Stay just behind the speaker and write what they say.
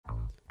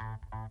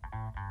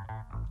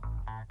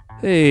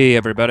Hey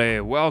everybody,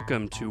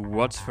 welcome to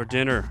What's for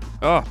Dinner.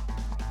 Oh,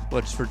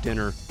 what's for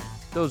dinner?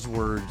 Those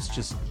words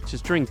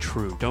just ring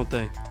true, don't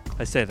they?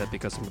 I say that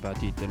because I'm about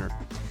to eat dinner.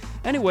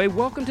 Anyway,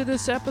 welcome to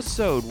this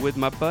episode with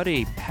my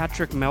buddy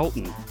Patrick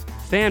Melton,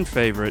 fan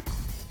favorite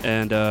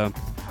and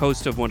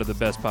host of one of the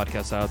best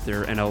podcasts out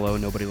there, NLO,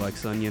 Nobody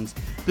Likes Onions.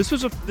 This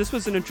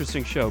was an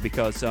interesting show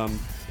because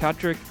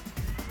Patrick,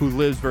 who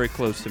lives very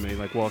close to me,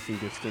 like walking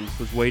distance,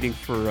 was waiting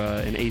for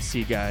an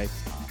AC guy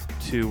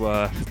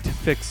to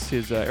fix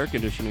his air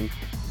conditioning.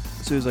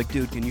 So he was like,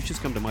 dude, can you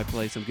just come to my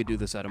place and we could do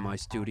this out of my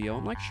studio?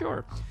 I'm like,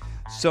 sure.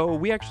 So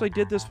we actually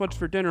did this What's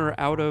for Dinner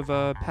out of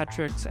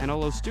Patrick's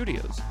NLO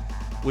Studios,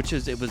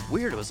 it was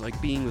weird. It was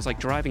like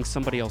driving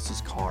somebody else's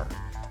car.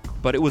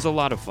 But it was a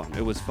lot of fun.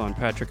 It was fun.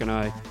 Patrick and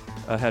I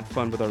had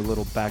fun with our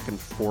little back and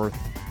forth.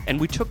 And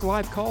we took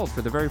live calls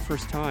for the very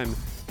first time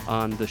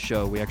on the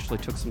show. We actually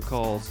took some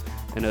calls,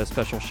 and a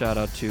special shout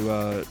out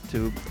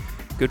to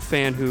good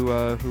fan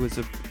who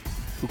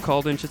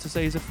called in just to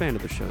say he's a fan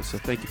of the show. So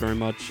thank you very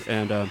much.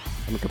 And I'm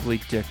a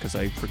complete dick because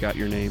I forgot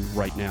your name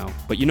right now.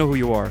 But you know who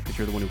you are because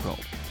you're the one who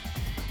called.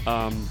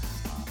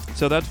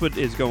 So that's what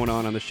is going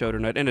on the show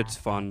tonight. And it's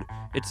fun.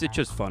 It's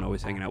just fun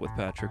always hanging out with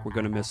Patrick. We're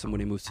going to miss him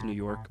when he moves to New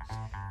York.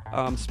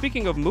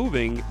 Speaking of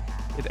moving,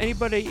 if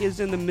anybody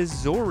is in the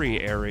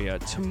Missouri area,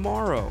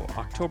 tomorrow,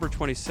 October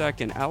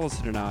 22nd,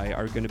 Allison and I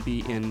are going to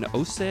be in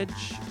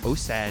Osage.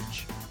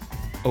 Osage.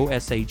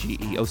 That's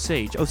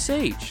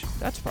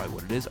probably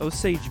what it is.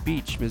 Osage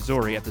Beach,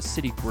 Missouri, at the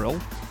City Grill.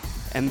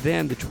 And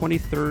then the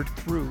 23rd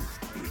through,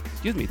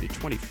 the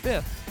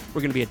 25th,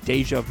 we're going to be at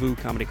Deja Vu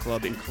Comedy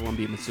Club in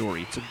Columbia,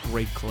 Missouri. It's a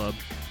great club.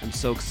 I'm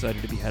so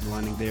excited to be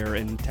headlining there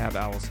and to have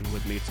Allison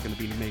with me. It's going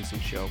to be an amazing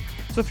show.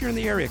 So if you're in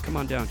the area, come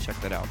on down, check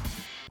that out.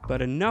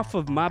 But enough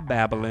of my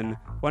babbling.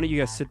 Why don't you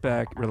guys sit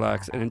back,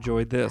 relax, and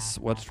enjoy this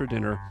What's for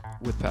Dinner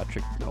with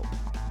Patrick Melton.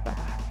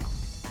 Bye-bye.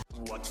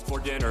 What's for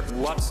dinner?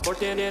 What's for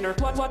dinner?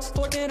 What's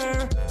for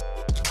dinner?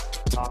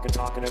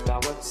 Talking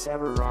about what's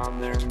ever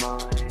on their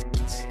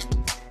minds.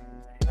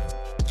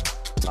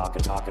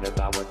 Talking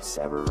about what's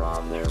ever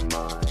on their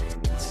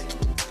minds.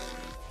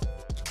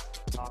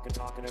 Talking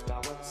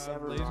about what's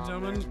ever Ladies and on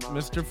gentlemen, their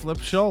minds. Mr. Flip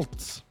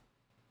Schultz.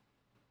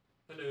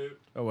 Hello.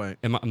 Oh, wait.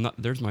 I'm not.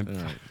 There's my. All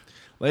right.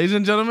 Ladies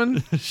and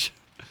gentlemen, This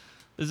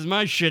is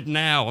my shit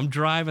now. I'm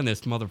driving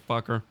this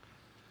motherfucker.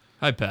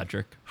 Hi,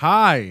 Patrick.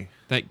 hi.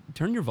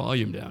 Turn your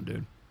volume down,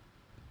 dude.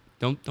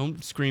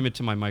 Don't scream it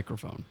to my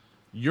microphone.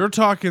 You're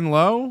talking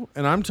low,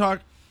 and I'm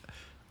talking...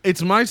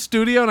 It's my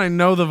studio, and I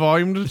know the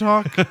volume to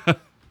talk.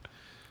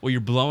 Well, you're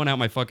blowing out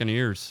my fucking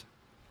ears.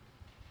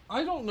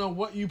 I don't know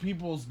what you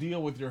people's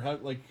deal with your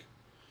head... Like,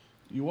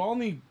 you all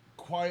need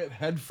quiet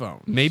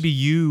headphones. Maybe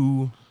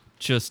you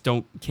just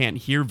can't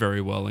hear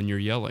very well and you're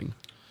yelling.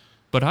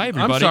 But hi,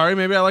 everybody. I'm sorry.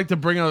 Maybe I like to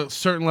bring a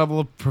certain level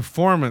of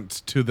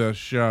performance to the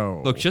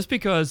show. Look, just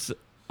because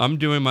I'm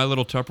doing my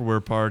little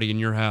Tupperware party in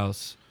your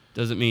house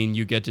doesn't mean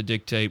you get to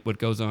dictate what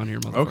goes on here,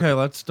 motherfucker. Okay,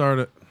 let's start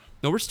it.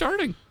 No, we're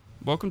starting.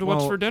 Welcome to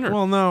What's for Dinner.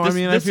 Well, no,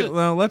 This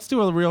let's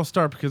do a real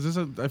start because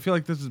I feel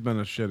like this has been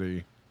a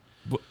shitty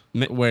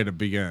way to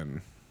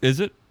begin. Is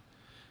it?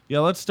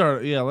 Yeah, let's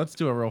start. Yeah, let's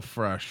do a real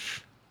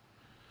fresh.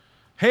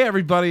 Hey,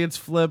 everybody, it's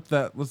Flip.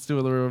 Let's do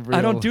a real.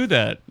 I don't do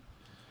that.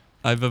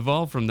 I've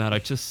evolved from that. I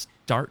just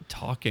start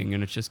talking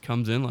and it just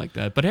comes in like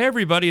that. But hey,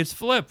 everybody, it's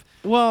Flip.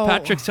 Well,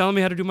 Patrick's telling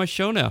me how to do my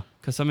show now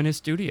because I'm in his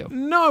studio.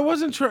 No, I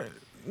wasn't trying.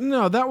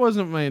 No, that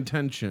wasn't my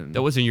intention.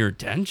 That wasn't your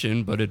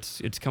intention, but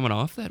it's coming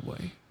off that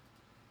way.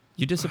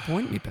 You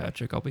disappoint me,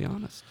 Patrick. I'll be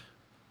honest.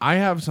 I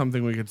have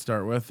something we could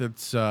start with.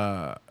 It's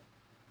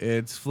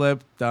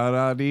Flip da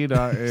da dee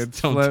da.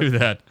 It's Don't Flip. do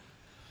that.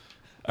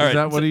 All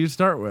right. What do you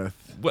start with?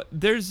 What,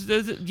 there's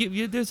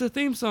a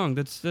theme song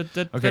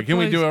that Okay, can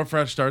we do a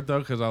fresh start though?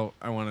 Because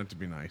I want it to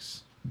be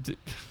nice.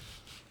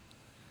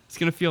 It's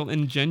gonna feel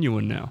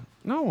ingenuine now.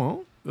 No, it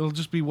won't. It'll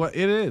just be what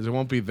it is. It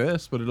won't be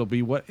this, but it'll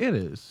be what it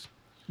is.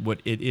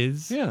 What it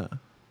is? Yeah.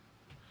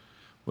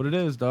 What it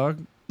is,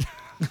 dog.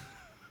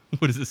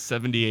 What is this,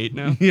 78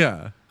 now?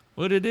 Yeah.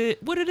 What it is,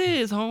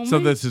 homie. So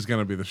this is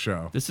gonna be the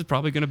show. This is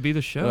probably gonna be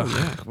the show.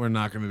 Yeah. We're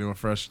not gonna do a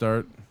fresh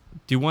start.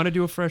 Do you want to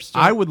do a fresh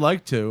start? I would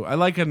like to. I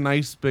like a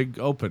nice big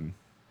open.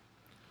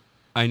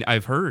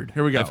 I've heard.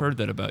 Here we go. I've heard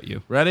that about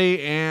you.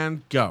 Ready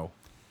and go.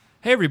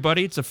 Hey,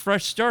 everybody, it's a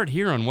fresh start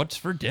here on What's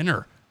for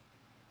Dinner.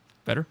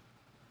 Better?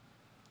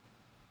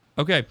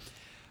 Okay.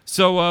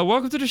 So,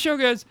 welcome to the show,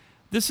 guys.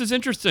 This is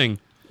interesting.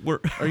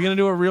 Are you going to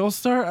do a real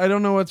start? I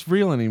don't know what's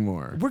real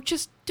anymore. We're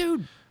just,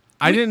 dude.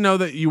 I didn't know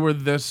that you were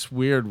this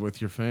weird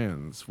with your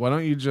fans. Why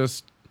don't you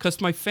just...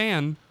 Because my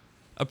fan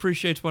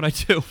appreciates what I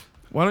do.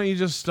 Why don't you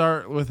just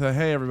start with a,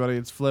 hey, everybody,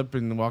 it's Flip,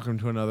 and welcome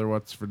to another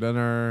What's for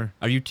Dinner.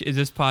 Is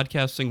this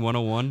podcasting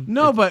 101?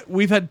 No, but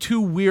we've had two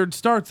weird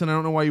starts, and I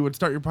don't know why you would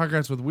start your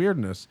podcast with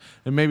weirdness.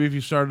 And maybe if you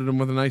started them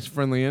with a nice,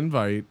 friendly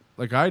invite,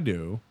 like I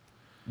do.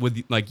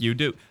 Like you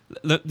do.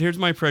 Here's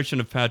my impression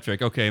of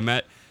Patrick. Okay,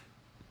 Matt,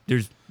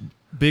 there's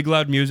big,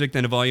 loud music,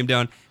 then a volume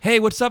down. Hey,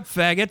 what's up,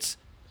 faggots?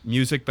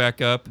 Music back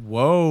up.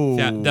 Whoa.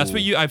 Yeah, that's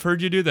what I've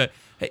heard you do that.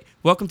 Hey,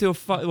 welcome to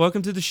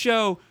the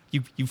show,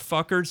 you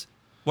fuckers.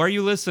 Why are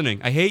you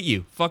listening? I hate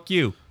you. Fuck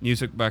you.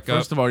 Music back up.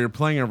 First of all, you're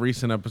playing a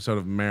recent episode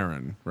of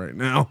Marin right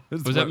now.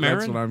 Was that Marin?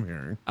 That's what I'm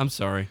hearing. I'm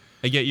sorry.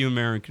 I get you and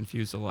Marin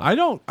confused a lot.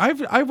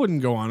 I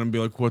wouldn't go on and be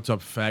like, "What's up,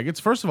 faggots?"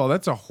 First of all,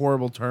 that's a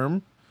horrible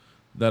term.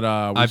 That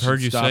I've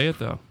heard you say it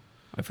though.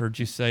 I've heard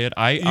you say it.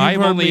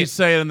 You've heard me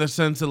say it in the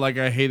sense that like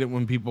I hate it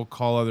when people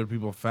call other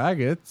people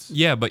faggots.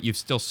 Yeah, but you've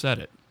still said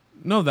it.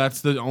 No, that's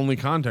the only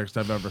context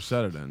I've ever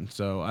said it in.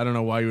 So I don't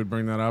know why you would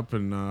bring that up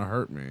and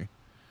hurt me.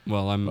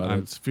 Well,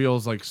 it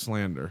feels like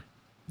slander.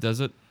 Does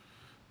it?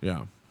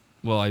 Yeah.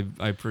 Well, I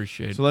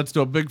appreciate it. So let's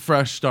do a big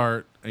fresh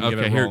start and get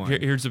it rolling.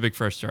 Here's a big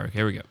fresh start.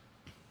 Here we go.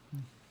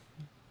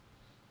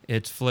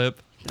 It's Flip.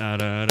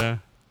 Da-da-da.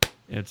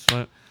 It's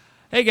Flip.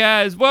 Hey,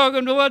 guys.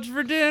 Welcome to What's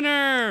for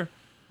Dinner.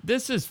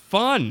 This is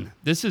fun.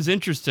 This is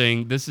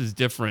interesting. This is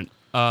different.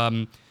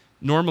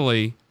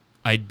 Normally,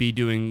 I'd be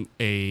doing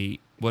a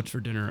What's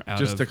for Dinner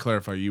Just to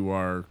clarify, you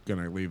are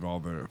going to leave all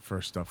the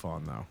first stuff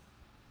on, though.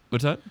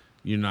 What's that?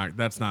 You're not.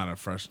 That's not a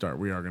fresh start.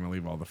 We are going to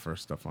leave all the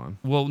first stuff on.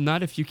 Well,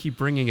 not if you keep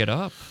bringing it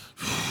up.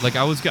 Like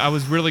I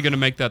was really going to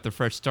make that the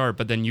fresh start,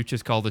 but then you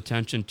just called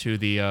attention to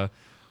the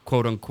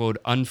quote unquote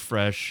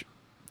unfresh,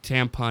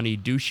 tampon-y,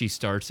 douchey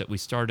starts that we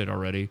started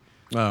already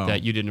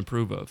that you didn't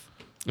approve of.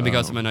 And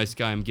because I'm a nice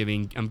guy, I'm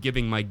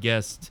giving my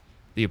guest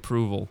the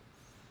approval,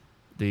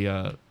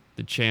 the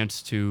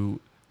chance to.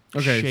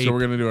 Okay, shape. so we're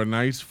going to do a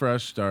nice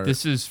fresh start.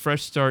 This is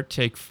fresh start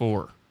take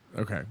 4.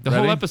 Okay. The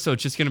Ready? whole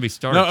episode's just going to be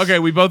starts. No, okay,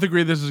 we both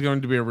agree this is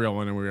going to be a real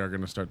one, and we are going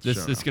to start the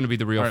show. This is going to be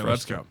the real All right, fresh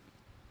let's start.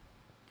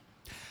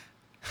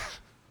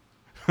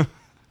 go.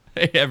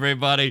 Hey,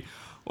 everybody.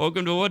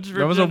 Welcome to What's for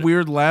That was a Dinner.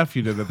 weird laugh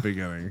you did at the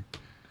beginning.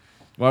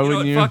 Why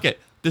wouldn't you? Fuck it.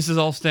 This is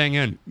all staying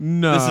in.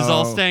 No. This is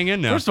all staying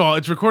in now. First of all,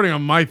 it's recording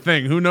on my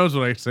thing. Who knows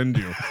what I send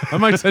you? I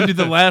might send you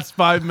the last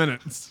 5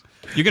 minutes.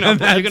 You're gonna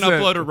That's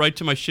upload it. it right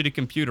to my shitty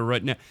computer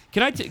right now.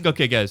 Can I?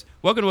 Okay, guys.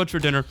 Welcome to What's for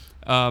Dinner.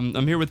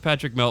 I'm here with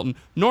Patrick Melton.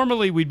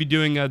 Normally, we'd be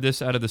doing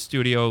this out of the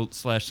studio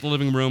 / the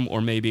living room,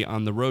 or maybe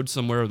on the road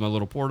somewhere with my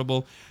little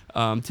portable.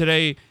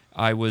 Today,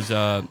 I'm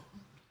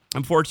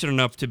fortunate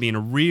enough to be in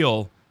a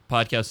real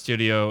podcast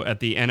studio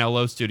at the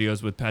NLO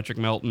Studios with Patrick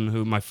Melton,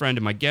 who my friend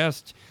and my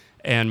guest,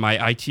 and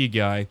my IT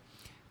guy.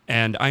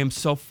 And I am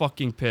so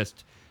fucking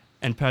pissed.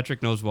 And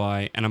Patrick knows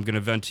why, and I'm going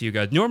to vent to you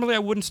guys. Normally, I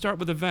wouldn't start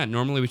with a vent.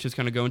 Normally, we just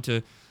kind of go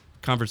into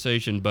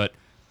conversation, but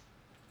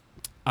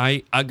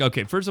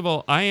okay, first of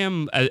all, I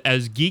am,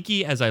 as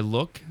geeky as I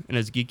look and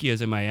as geeky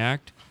as I may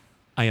act,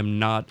 I am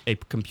not a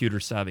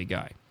computer-savvy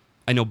guy.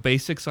 I know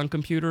basics on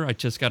computer. I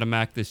just got a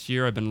Mac this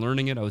year. I've been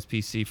learning it. I was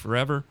PC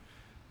forever.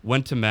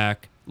 Went to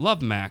Mac.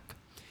 Love Mac.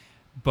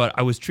 But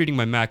I was treating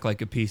my Mac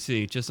like a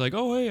PC. Just like,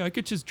 oh, hey, I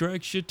could just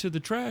drag shit to the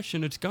trash,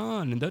 and it's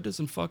gone, and that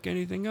doesn't fuck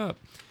anything up.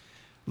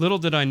 Little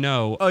did I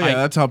know. Oh, yeah,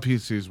 that's how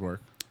PCs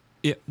work.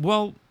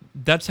 Well,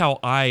 that's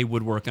how I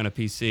would work on a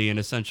PC, and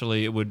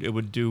essentially it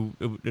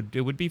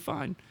would be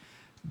fine.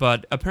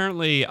 But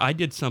apparently I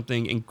did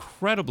something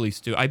incredibly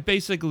stupid. I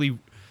basically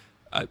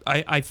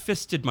I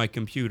fisted my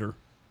computer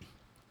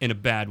in a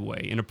bad way,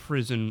 in a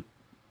prison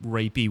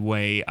rapey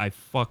way. I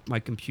fucked my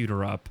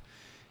computer up.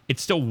 It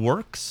still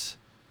works.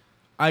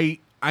 You're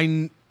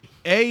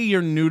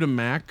new to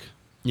Mac.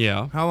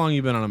 Yeah. How long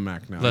you been on a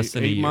Mac now? Less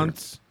than 8 a year.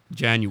 months?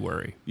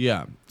 January.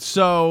 Yeah.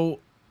 So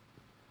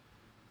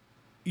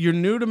you're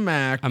new to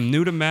Mac. I'm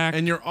new to Mac.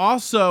 And you're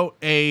also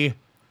a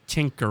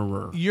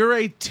tinkerer. You're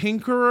a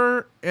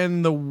tinkerer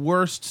in the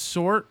worst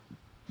sort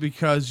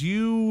because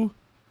you're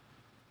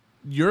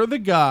the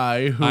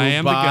guy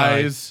who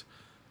buys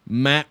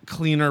Mac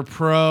Cleaner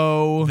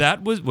Pro.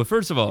 That was, well,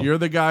 first of all, you're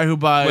the guy who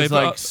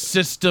buys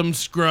System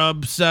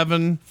Scrub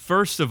 7.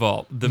 First of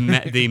all,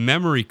 the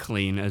Memory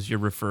Clean, as you're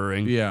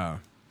referring,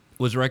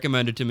 was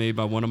recommended to me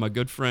by one of my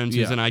good friends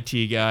who's an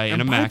IT guy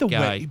and a Mac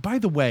guy. By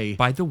the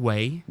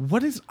way,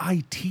 what is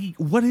IT?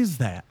 What is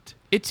that?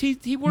 It's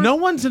he works. No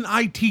one's an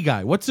IT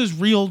guy. What's his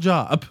real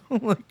job?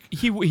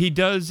 He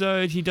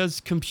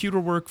does computer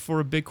work for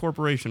a big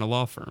corporation, a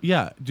law firm.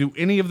 Yeah. Do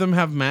any of them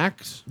have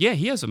Macs? Yeah,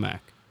 he has a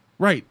Mac.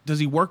 Right. Does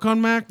he work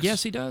on Macs?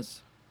 Yes, he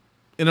does.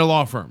 In a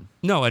law firm?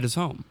 No, at his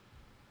home.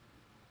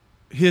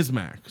 His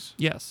Macs?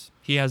 Yes.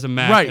 He has a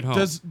Mac at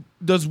home.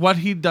 Does what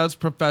he does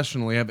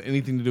professionally have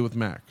anything to do with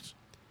Macs?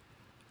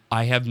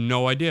 I have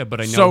no idea, but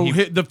I know. So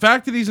the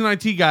fact that he's an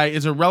IT guy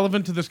is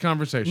irrelevant to this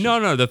conversation.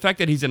 No. The fact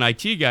that he's an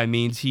IT guy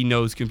means he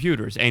knows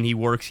computers and he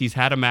works. He's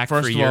had a Mac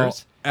for years.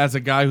 First of all, as a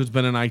guy who's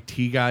been an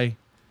IT guy,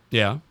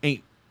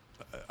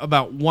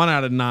 about 1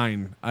 out of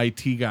 9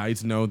 IT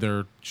guys know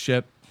their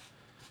shit.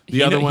 He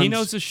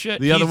knows his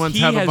shit. The other ones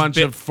have a bunch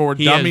of For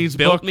Dummies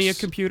built books. me a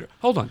computer.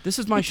 Hold on, this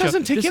is my show. It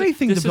doesn't take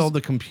anything to build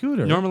a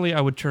computer. Normally,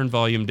 I would turn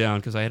volume down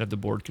because I had the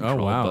board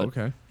control. Oh wow, but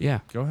okay. Yeah,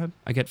 go ahead.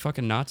 I get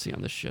fucking Nazi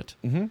on this shit.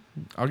 Mm-hmm.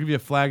 I'll give you a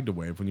flag to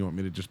wave when you want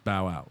me to just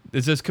bow out.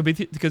 Could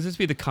this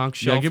be the conch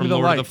shell from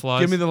Lord of the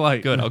Flies? Give me the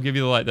light. Good, I'll give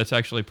you the light. That's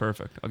actually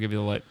perfect. I'll give you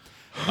the light.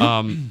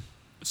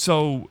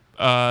 So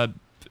I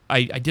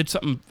did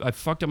something. I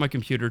fucked up my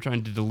computer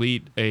trying to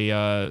delete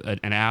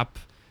an app,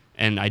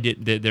 and I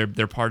did.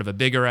 They're part of a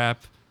bigger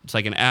app. It's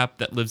like an app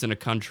that lives in a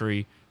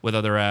country with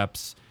other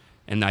apps,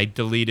 and I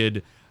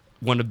deleted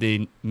one of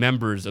the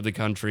members of the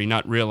country,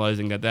 not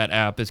realizing that that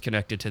app is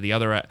connected to the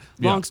other app.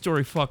 Long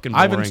story fucking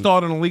boring. I've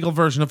installed an illegal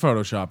version of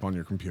Photoshop on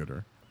your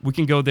computer. We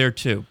can go there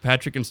too.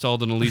 Patrick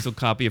installed an illegal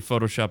copy of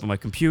Photoshop on my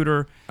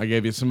computer. I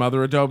gave you some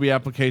other Adobe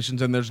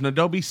applications, and there's an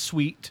Adobe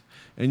Suite,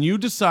 and you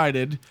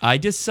decided... I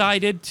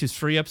decided to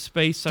free up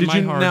space on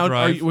my hard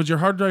drive. Was your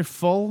hard drive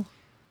full?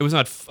 It was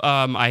not.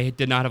 I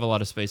did not have a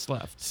lot of space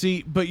left.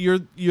 See, but you're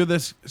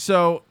this...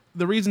 So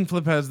the reason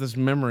Flip has this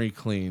memory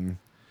clean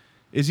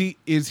is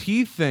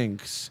he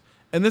thinks,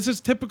 and this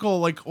is typical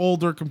like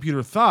older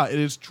computer thought, it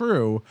is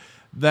true,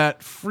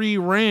 that free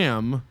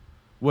RAM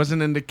was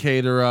an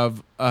indicator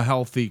of a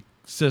healthy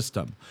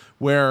system,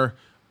 where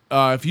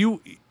if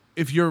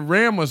your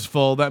RAM was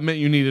full, that meant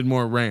you needed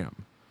more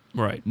RAM.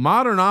 Right.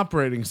 Modern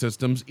operating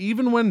systems,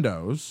 even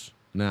Windows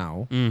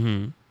now,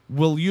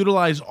 will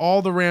utilize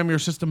all the RAM your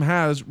system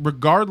has,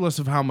 regardless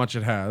of how much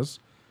it has,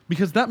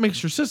 because that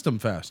makes your system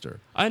faster.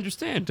 I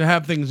understand. To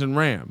have things in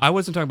RAM. I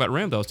wasn't talking about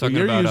RAM though. I was talking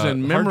you're about using hard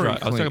memory drive. I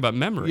was clean. talking about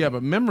memory. Yeah,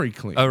 but memory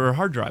clean. Or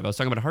hard drive. I was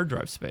talking about a hard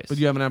drive space. But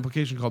you have an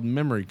application called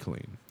Memory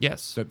Clean.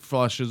 Yes. That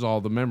flushes all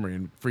the memory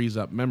and frees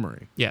up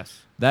memory.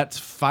 Yes. That's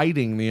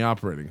fighting the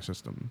operating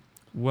system.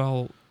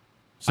 Well,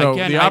 so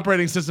again, the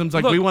operating system's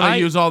like, look, we want to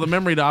use all the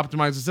memory to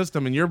optimize the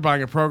system, and you're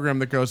buying a program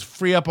that goes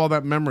free up all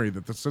that memory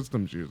that the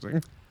system's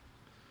using.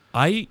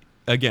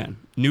 Again,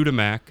 new to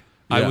Mac,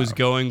 I Yeah. was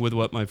going with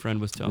what my friend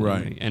was telling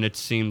Right. me, and it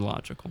seemed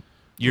logical.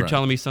 You're Right.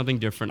 telling me something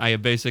different. I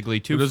have basically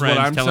two Does what friends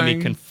I'm telling me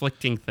saying-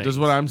 conflicting things. Does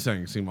what I'm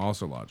saying seem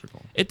also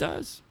logical? It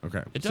does.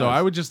 Okay. It So does.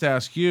 I would just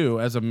ask you,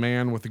 as a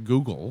man with a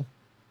Google,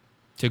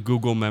 To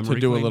Google memory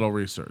to do clean? a little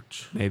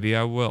research. Maybe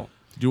I will.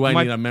 Do I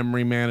My- need a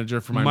memory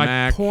manager for my My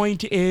Mac?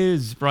 point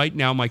is, right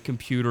now, my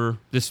computer,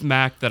 this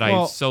Mac that I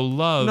Well, so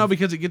love. No,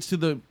 because it gets to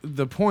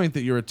the point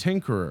that you're a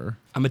tinkerer.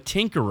 I'm a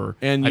tinkerer,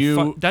 And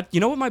you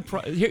know what my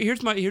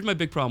here's my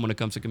big problem when it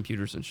comes to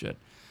computers and shit.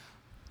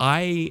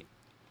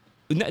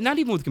 Not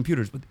even with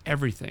computers, with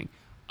everything.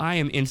 I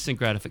am instant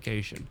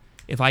gratification.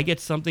 If I get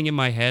something in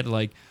my head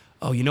like,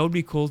 oh, you know what'd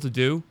be cool to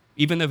do?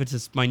 Even if it's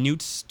this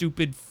minute,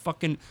 stupid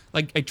fucking...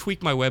 Like, I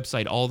tweak my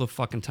website all the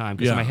fucking time.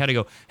 Because in my head I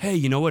go, hey,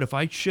 you know what? If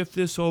I shift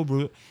this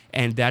over...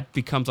 And that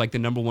becomes like the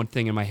number one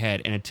thing in my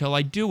head. And until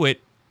I do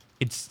it,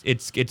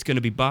 it's going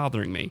to be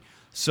bothering me.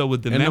 So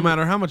with the No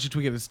matter how much you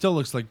tweak it, it still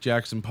looks like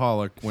Jackson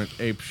Pollock went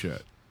ape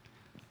shit.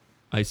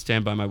 I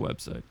stand by my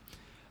website.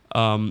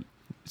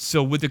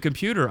 So with the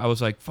computer, I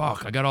was like,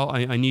 fuck,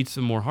 I need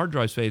some more hard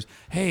drive space.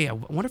 Hey, I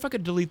wonder if I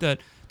could delete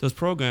those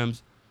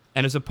programs.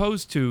 And as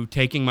opposed to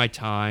taking my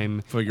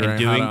time Figuring and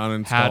doing how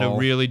to how to uninstall.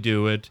 really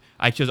do it,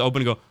 I just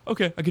open and go,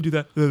 okay, I could do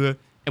that.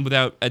 And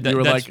without, You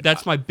were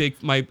that's my You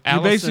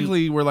Allison.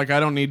 basically were like, I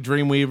don't need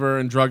Dreamweaver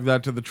and drug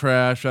that to the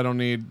trash. I don't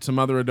need some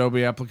other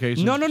Adobe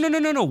applications. No.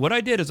 What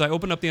I did is I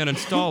opened up the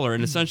uninstaller,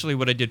 and essentially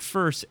what I did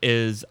first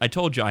is I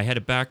told you I had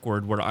it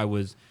backward where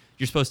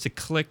you're supposed to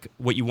click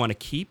what you want to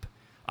keep.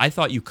 I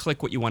thought you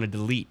click what you want to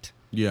delete.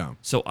 Yeah.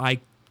 So I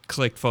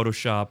clicked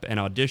Photoshop and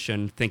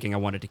Audition thinking I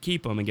wanted to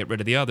keep them and get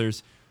rid of the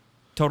others.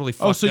 Totally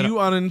fucked Oh, so it you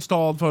up.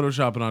 uninstalled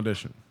Photoshop and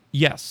Audition.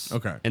 Yes.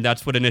 Okay. And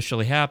that's what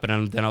initially happened.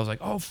 And then I was like,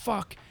 oh,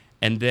 fuck.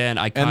 And then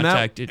I But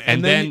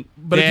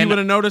if you would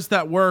have noticed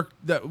that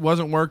that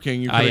wasn't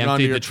working, you could I have gone to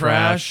emptied your the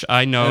trash.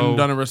 I know. and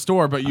done a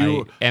restore. But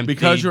you, I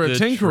because you're a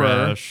emptied the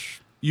tinkerer,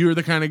 trash. you're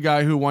the kind of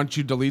guy who once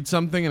you delete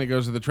something and it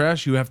goes to the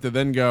trash, you have to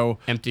then go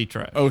Empty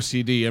trash.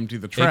 OCD, empty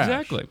the trash.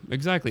 Exactly.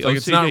 It's like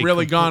it's not OCD,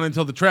 really gone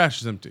until the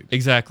trash is emptied.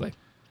 Exactly.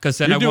 Because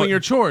then You're doing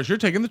your chores. You're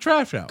taking the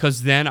trash out.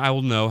 Because then I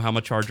will know how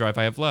much hard drive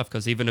I have left.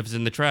 Because even if it's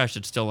in the trash,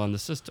 it's still on the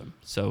system.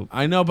 So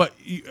I know, but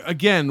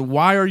again,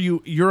 why are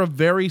you? You're a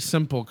very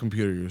simple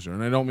computer user,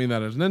 and I don't mean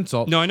that as an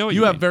insult. No, I know what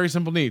you you have mean. very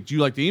simple needs. You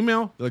like to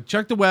email, you like to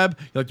check the web,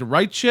 you like to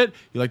write shit,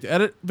 you like to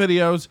edit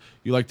videos,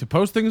 you like to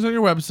post things on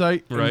your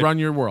website and Right. run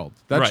your world.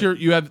 That's Right.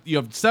 you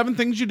have 7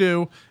 things you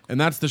do, and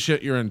that's the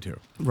shit you're into.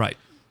 right.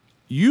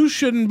 You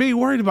shouldn't be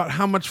worried about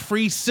how much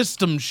free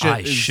system shit.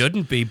 I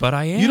shouldn't be, but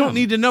I am. You don't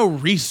need to know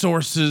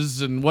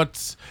resources and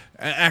what's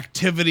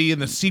activity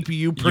and the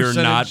CPU percentage.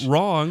 You're not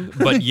wrong,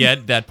 but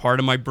yet that part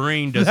of my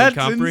brain doesn't That's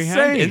comprehend.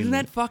 insane. Isn't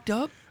that fucked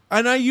up?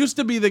 And I used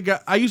to be the guy.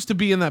 I used to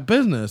be in that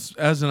business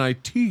as an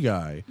IT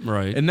guy,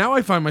 Right. And now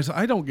I find myself.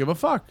 I don't give a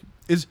fuck.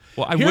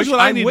 Well, I Here's wish- what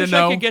I need wish to I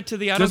know. could get to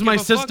the I Does don't my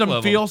give a fuck system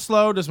level. feel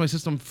slow? Does my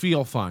system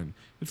feel fine?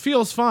 It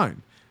feels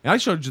fine. And I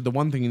showed you the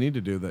one thing you need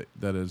to do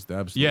that is the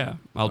absolute. Yeah,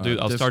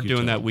 I'll start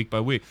doing that week by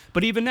week.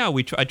 But even now,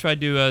 I tried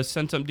to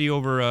send something to you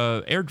over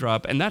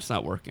AirDrop, and that's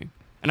not working.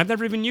 And I've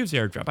never even used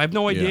AirDrop. I have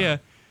no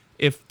idea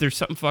if there's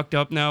something fucked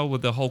up now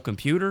with the whole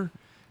computer.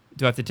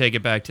 Do I have to take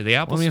it back to the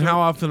Apple I mean, Store? how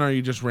often are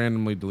you just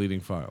randomly deleting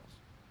files?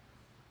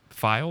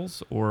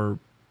 Files or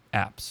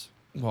apps?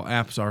 Well,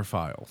 apps are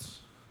files.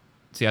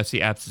 See, I see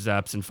apps as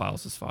apps and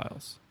files as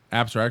files.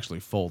 Apps are actually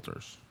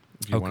folders.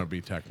 If you Okay. want to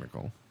be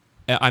technical.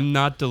 I'm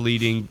not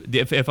deleting.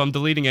 If I'm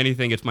deleting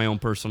anything, it's my own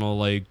personal,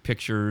 like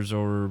pictures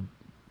or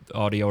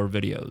audio or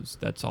videos.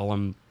 That's all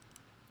I'm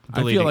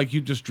deleting. I feel like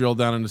you just drill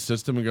down in the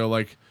system and go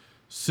like,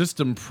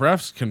 System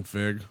prefs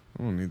config.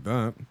 I don't need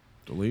that.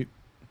 Delete.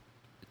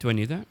 Do I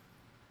need that?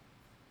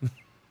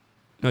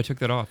 No, I took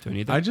that off. Do I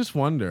need that? I just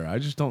wonder. I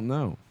just don't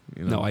know.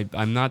 You know? No,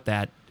 I'm not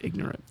that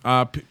ignorant.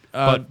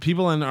 But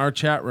people in our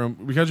chat room,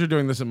 because you're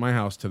doing this at my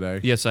house today.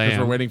 Yes, I Because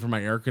am. we're waiting for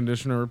my air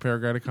conditioner repair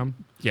guy to come.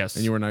 Yes.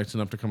 And you were nice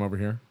enough to come over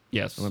here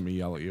Yes. and let me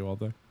yell at you all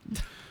day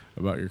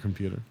about your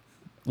computer.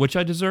 Which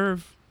I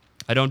deserve.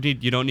 You don't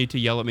need to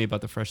yell at me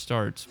about the fresh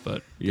starts,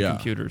 but the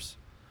computers.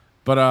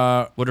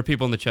 But What are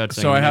people in the chat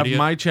saying? so I An have idiot?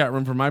 my chat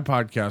room for my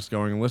podcast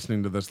going and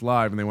listening to this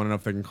live, and they want to know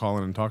if they can call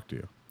in and talk to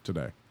you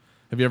today.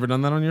 Have you ever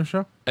done that on your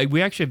show?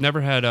 We actually have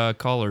never had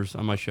callers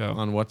on my show.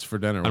 On What's for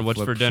Dinner? On with What's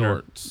Flip for Dinner.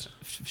 Shorts.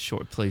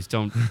 Short, please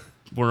don't.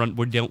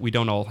 We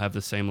don't all have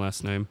the same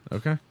last name.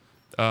 Okay.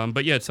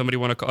 But yeah, somebody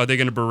want to call? Are they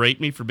going to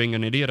berate me for being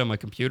an idiot on my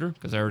computer?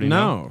 Because I already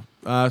know.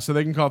 No. So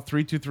they can call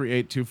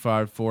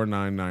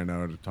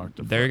 323-825-4990 to talk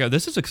to. There you go.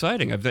 This is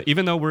exciting.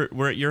 Even though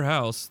we're at your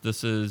house,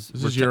 this is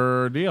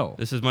your deal.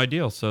 This is my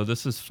deal. So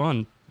this is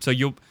fun. So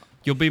you'll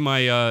be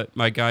my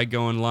my guy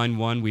going line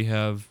one. We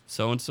have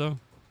so and so.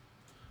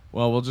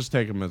 Well, we'll just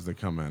take them as they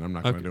come in. I'm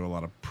not going to Okay. do a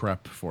lot of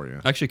prep for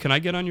you. Actually, can I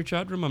get on your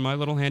chat room on my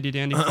little handy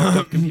dandy fucked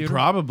up computer?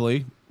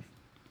 Probably.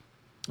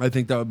 I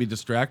think that would be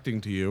distracting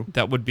to you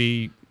That would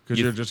be because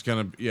you're just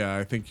going to. Yeah,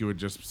 I think you would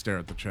just stare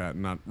at the chat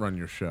and not run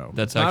your show.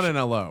 That's It's not actu-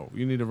 an LO.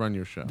 You need to run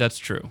your show. That's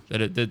true.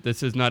 That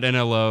this is not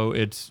NLO.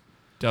 It's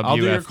WFD. I'll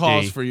do your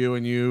calls for you,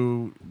 and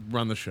you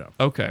run the show.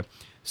 Okay.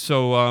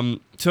 So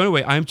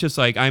anyway, I'm just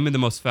like I'm in the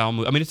most foul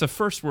mood. I mean, it's a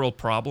first world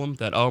problem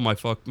that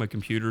my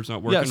computer's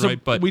not working so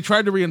right. But we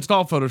tried to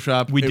reinstall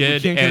Photoshop. We We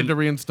did, can't get it and to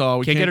reinstall.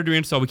 We can't get it to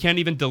reinstall. We can't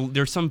even.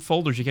 There's some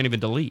folders you can't even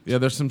delete. Yeah,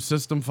 there's some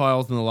system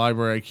files in the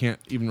library I can't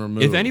even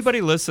remove. If anybody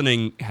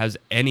listening has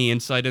any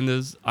insight in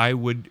this, I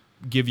would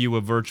give you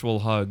a virtual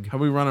hug.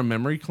 Have we run a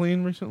memory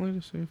clean recently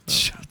to see if that...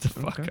 Shut the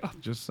fuck Okay, up.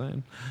 just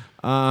saying.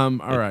 All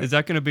right. Is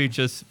that going to be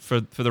just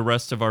for the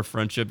rest of our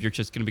friendship? You're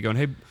just going to be going,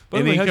 hey, by You the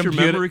way, mean how's your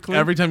computer- memory clean?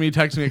 Every time you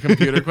text me a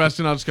computer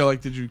question, I'll just go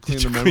like, "Did you clean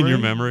Did you the clean memory?" your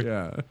memory?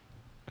 Yeah.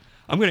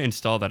 I'm going to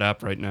install that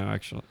app right now,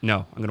 actually. No,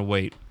 I'm going to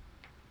wait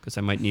because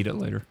I might need it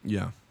later.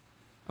 Yeah.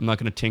 I'm not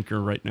going to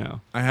tinker right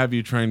now. I have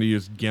you trying to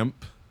use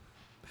GIMP.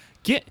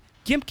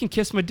 GIMP can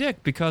kiss my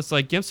dick because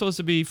like GIMP's supposed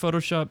to be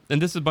Photoshop,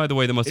 and this is by the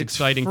way the most It's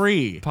exciting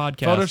free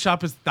podcast.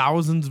 Photoshop is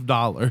thousands of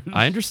dollars.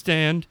 I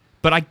understand,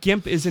 but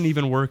GIMP isn't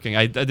even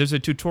working. There's a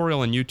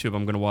tutorial on YouTube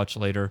I'm going to watch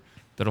later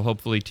that'll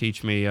hopefully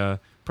teach me.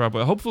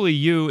 Probably, hopefully,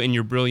 you and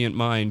your brilliant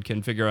mind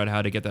can figure out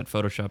how to get that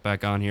Photoshop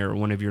back on here, or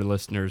one of your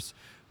listeners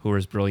who are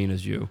as brilliant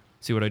as you.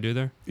 See what I do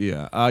there?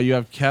 Yeah. You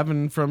have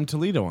Kevin from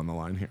Toledo on the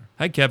line here.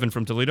 Hi, Kevin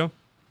from Toledo.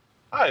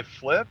 Hi,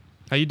 Flip.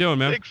 How you doing,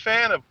 man?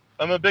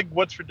 I'm a big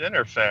What's for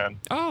Dinner fan.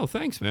 Oh,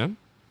 thanks, man.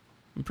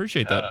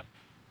 Appreciate that.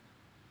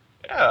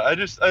 Yeah, I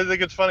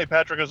think it's funny.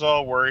 Patrick was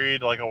all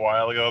worried like a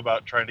while ago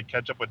about trying to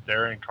catch up with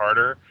Darren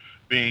Carter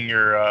being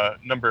your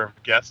number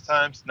of guest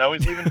times. Now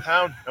he's leaving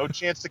town. No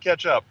chance to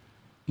catch up.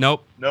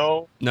 Nope.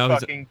 No he's-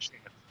 fucking chance.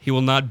 He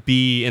will not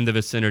be in the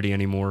vicinity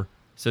anymore.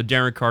 So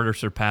Darren Carter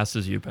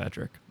surpasses you,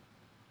 Patrick.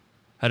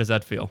 How does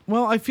that feel?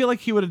 Well, I feel like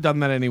he would have done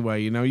that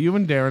anyway. You know, you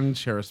and Darren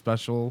share a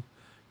special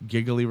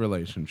giggly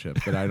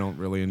relationship that I don't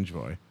really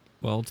enjoy.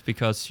 Well, it's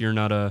because you're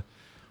not a...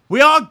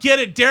 We all get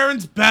it.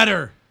 Darren's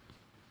better.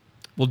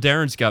 Well,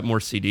 Darren's got more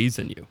CDs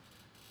than you.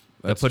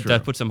 That's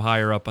That puts him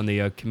higher up on the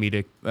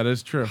comedic That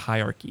is true.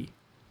 hierarchy.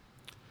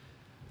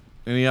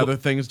 Any other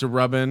things to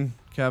rub in,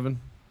 Kevin?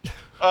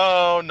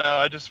 Oh no,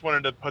 I just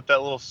wanted to put that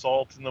little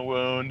salt in the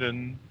wound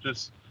and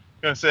just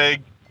gonna say,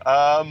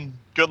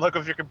 good luck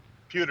with your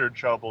computer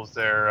troubles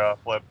there,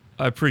 Flip.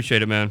 I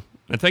appreciate it, man.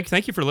 And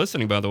thank you for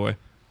listening, by the way.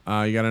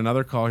 You got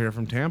another call here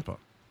from Tampa.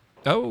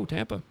 Oh,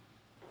 Tampa.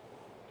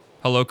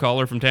 Hello,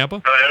 caller from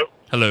Tampa. Hello,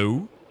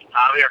 Hello.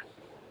 I'm here.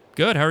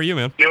 Good. How are you,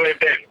 man? New Wave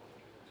Dave.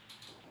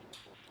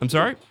 I'm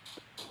sorry?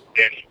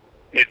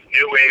 It's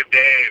New Wave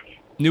Dave.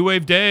 New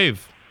Wave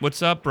Dave.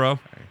 What's up, bro?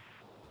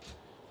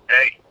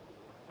 Hey,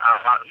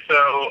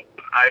 so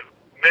I've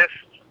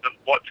missed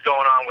what's going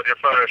on with your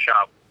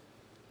Photoshop.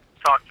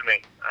 Talk to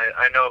me.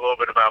 I know a little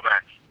bit about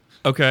Max.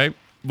 Okay.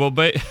 Well,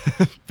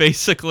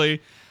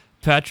 basically,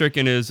 Patrick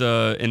in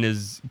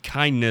his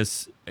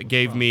kindness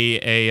gave me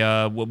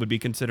a what would be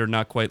considered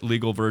not quite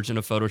legal version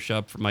of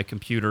Photoshop for my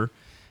computer,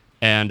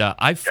 and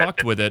I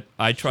fucked with it.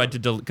 I tried to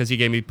because he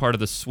gave me part of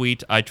the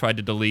suite. I tried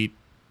to delete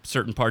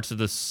certain parts of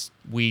the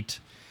suite,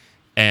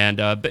 and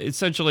but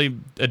essentially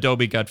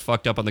Adobe got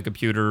fucked up on the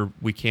computer.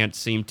 We can't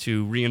seem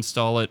to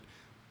reinstall it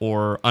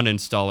or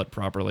uninstall it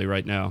properly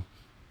right now.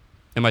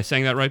 Am I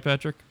saying that right,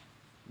 Patrick?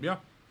 Yeah.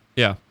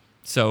 Yeah.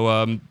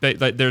 So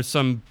there's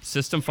some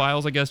system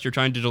files, I guess, you're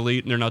trying to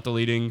delete, and they're not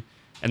deleting.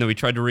 And then we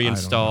tried to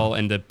reinstall,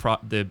 and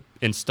the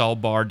install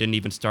bar didn't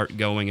even start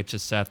going. It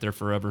just sat there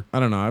forever. I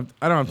don't know.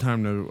 I don't have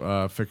time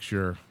to fix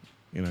your,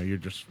 you're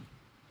just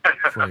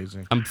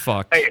phrasing. I'm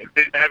fucked. Hey,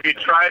 have you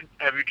tried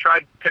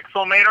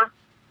Pixelmator?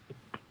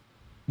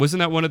 Wasn't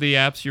that one of the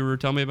apps you were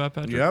telling me about,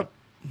 Patrick? Yep.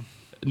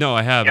 No,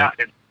 I haven't.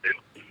 Yeah,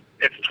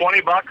 it's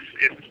 $20.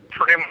 It's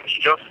pretty much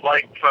just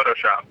like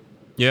Photoshop.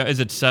 Yeah, is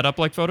it set up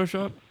like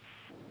Photoshop?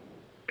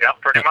 Yeah,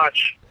 pretty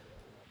much.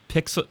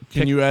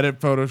 Can you edit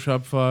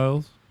Photoshop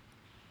files?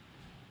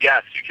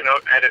 Yes, you can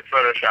edit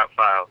Photoshop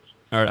files.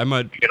 All right,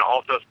 You can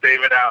also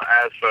save it out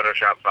as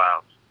Photoshop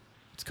files.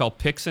 It's called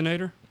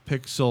Pixinator.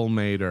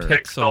 Pixelmator.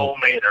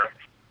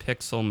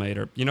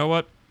 Pixelmator. You know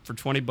what? For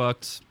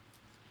 $20,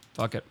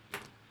 fuck it.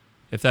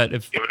 If Give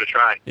it a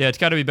try. yeah, it's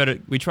got to be better.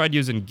 We tried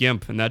using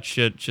GIMP, and that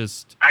shit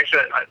just.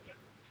 Actually,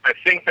 I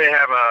think they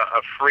have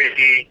a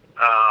free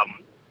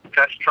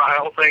test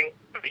trial thing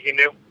that you can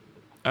do.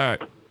 All right.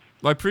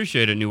 Well, I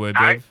appreciate it, New Wave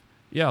All Dave. right.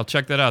 Yeah, I'll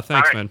check that out.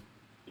 Thanks, All right.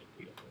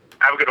 man.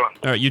 Have a good one.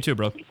 All right, you too,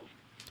 bro. All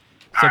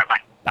right, bye.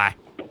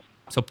 Bye.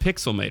 So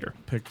Pixelmator.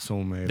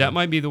 Pixelmator. That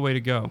might be the way to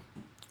go.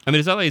 I mean,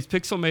 is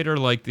Pixelmator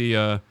like the,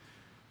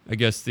 I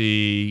guess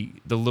the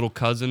little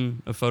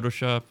cousin of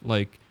Photoshop?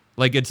 Like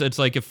it's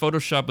like if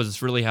Photoshop was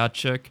this really hot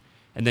chick,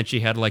 and then she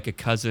had like a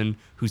cousin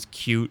who's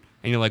cute,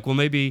 and you're like, well,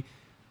 maybe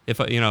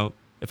if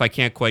I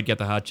can't quite get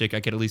the hot chick,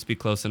 I could at least be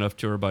close enough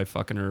to her by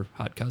fucking her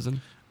hot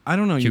cousin. I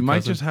don't know. You Cute might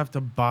cousin. just have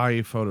to buy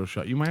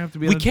Photoshop. You might have to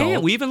be. We an can't.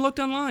 adult. We even looked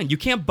online. You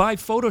can't buy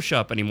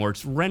Photoshop anymore.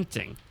 It's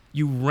renting.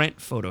 You rent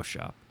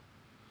Photoshop.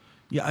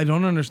 Yeah, I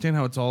don't understand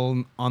how it's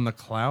all on the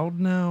cloud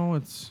now.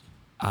 It's.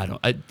 I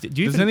don't. Do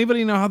you Does even,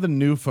 anybody know how the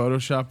new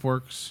Photoshop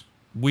works?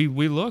 we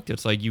looked.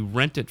 It's like you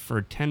rent it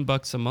for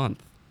 $10 a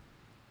month,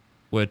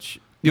 which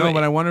No,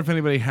 but I wonder if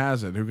anybody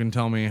has it who can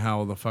tell me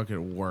how the fuck it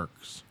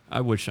works.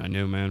 I wish I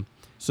knew, man.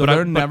 So But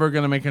they're never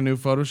going to make a new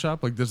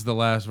Photoshop? Like, this is the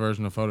last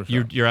version of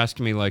Photoshop? You're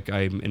asking me like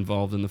I'm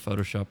involved in the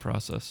Photoshop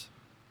process.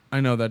 I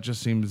know, that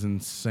just seems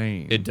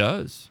insane. It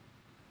does.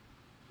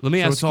 Let me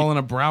so ask it's you. all in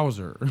a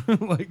browser.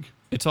 Like,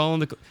 It's all in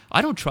the.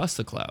 I don't trust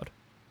the cloud.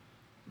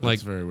 Like,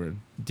 that's very weird.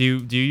 do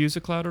you use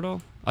a cloud at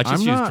all? I just I'm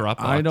use not,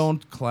 Dropbox. I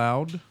don't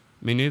cloud.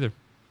 Me neither.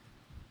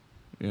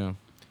 Yeah.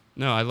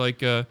 No, I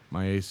like.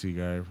 My AC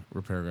guy,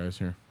 repair guy's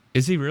here.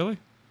 Is he really?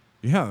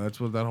 Yeah, that's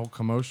what that whole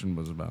commotion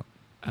was about.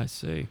 I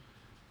see.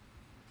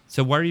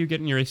 So why are you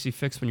getting your AC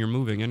fixed when you're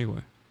moving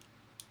anyway?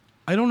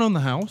 I don't own the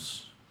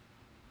house.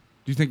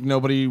 Do you think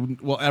nobody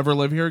will ever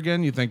live here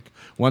again? You think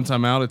once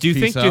I'm out, it's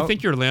peace out? Do you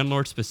think your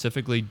landlord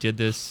specifically did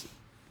this,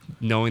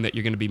 knowing that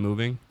you're going to be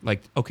moving?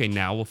 Like, okay,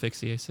 now we'll fix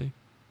the AC.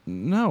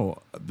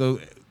 No. The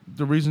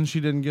reason she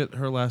didn't get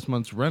her last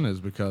month's rent is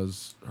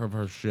because of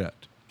her shit.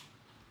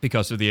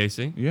 Because of the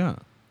AC? Yeah.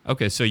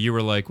 Okay, so you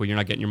were like, well, you're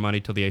not getting your money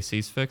till the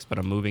AC's fixed, but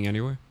I'm moving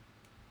anyway?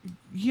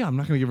 Yeah, I'm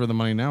not going to give her the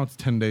money now. It's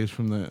 10 days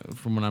from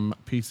when I'm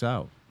peace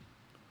out.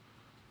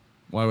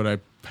 Why would I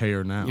pay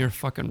her now? You're a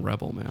fucking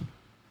rebel, man.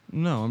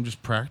 No, I'm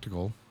just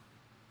practical.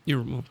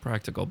 You're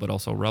practical, but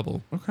also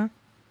rebel. Okay.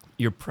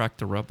 You're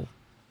rebel.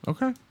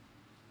 Okay.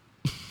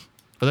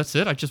 But that's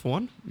it? I just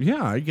won?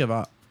 Yeah, I give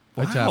up.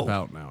 I tap Wow.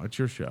 out now. It's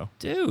your show.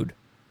 Dude,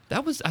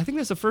 I think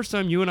that's the first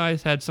time you and I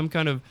had some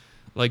kind of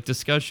like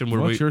discussion where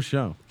What's your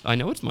show? I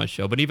know it's my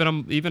show, but even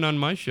on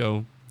my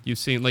show, you've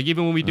seen, like,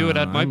 even when we do it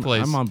at my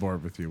place. I'm on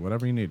board with you.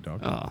 Whatever you need,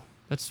 dog. Oh,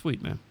 that's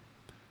sweet, man.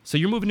 So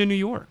you're moving to New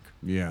York.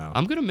 Yeah.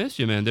 I'm gonna miss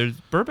you, man.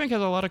 Burbank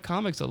has a lot of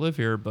comics that live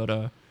here,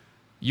 but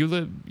you're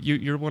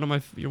one of my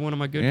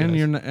good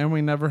guys. And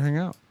we never hang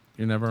out.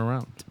 You're never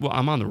around. Well,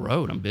 I'm on the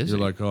road. I'm busy. You're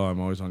like, oh, I'm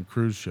always on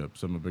cruise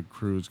ships. I'm a big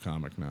cruise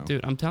comic now.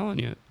 Dude, I'm telling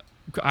you,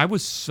 I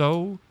was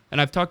so,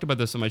 and I've talked about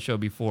this on my show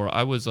before.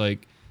 I was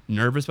like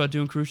nervous about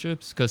doing cruise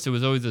ships because there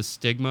was always a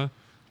stigma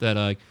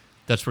that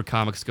that's where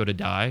comics go to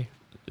die,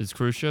 is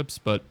cruise ships.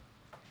 But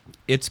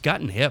it's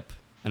gotten hip,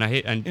 and I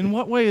hate. And In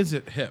what way is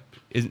it hip?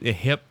 is it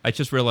hip? I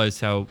just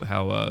realized how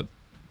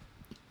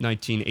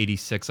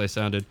 1986 I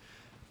sounded.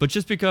 But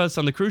just because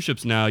on the cruise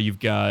ships now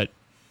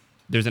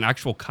there's an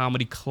actual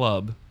comedy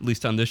club, at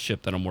least on this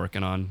ship that I'm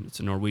working on. It's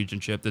a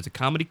Norwegian ship. There's a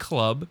comedy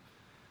club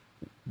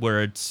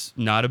where it's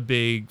not a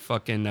big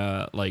fucking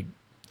like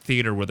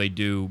theater where they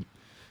do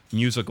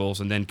musicals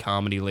and then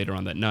comedy later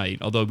on that night.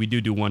 Although we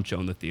do one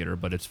show in the theater,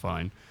 but it's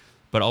fine.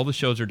 But all the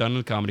shows are done in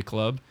the comedy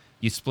club.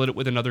 You split it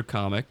with another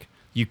comic.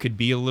 You could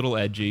be a little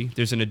edgy.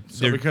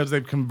 So because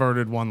they've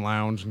converted one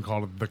lounge and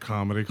called it the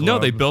comedy club. No,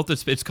 they built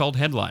this. It's called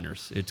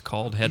Headliners. It's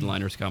called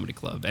Headliners Comedy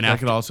Club. And that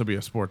could also be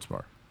a sports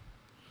bar.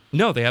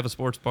 No, they have a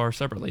sports bar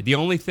separately. The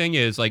only thing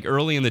is, like,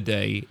 early in the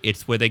day,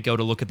 it's where they go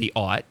to look at the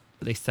art.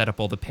 They set up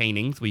all the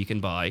paintings where you can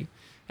buy.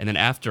 And then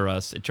after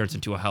us, it turns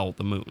into a Howl at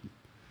the Moon.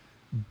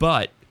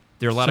 But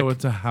there are a lot of... So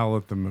it's a Howl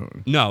at the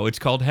Moon. No, it's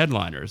called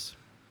Headliners,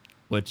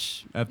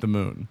 which... At the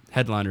Moon.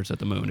 Headliners at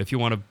the Moon, if you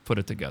want to put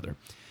it together.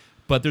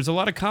 But there's a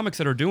lot of comics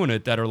that are doing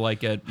it that are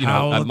like at,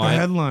 Howl at at my... the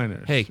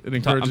Headliners. Hey, it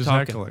encourages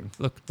I'm talking. heckling.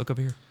 Look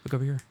over here. Look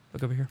over here.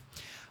 Look over here.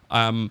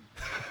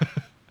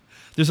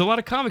 There's a lot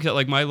of comics at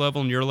like my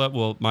level and your level,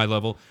 well, my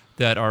level,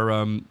 that are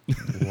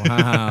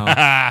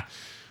Wow.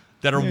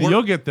 that are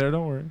You'll get there,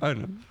 don't worry. I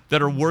know.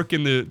 That are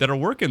working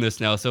this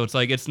now. So it's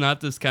like it's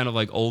not this kind of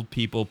like old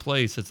people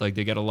place. It's like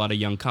they get a lot of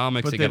young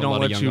comics, But they they get a don't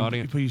lot of let young you.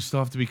 audience. But you still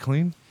have to be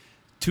clean.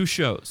 2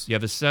 shows. You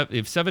have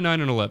 7,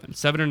 9, and 11.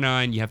 7 or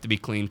 9, you have to be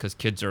clean because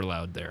kids are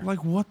allowed there.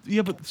 Like what?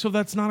 Yeah, but so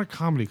that's not a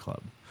comedy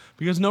club.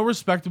 Because no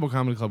respectable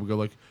comedy club would go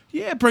like,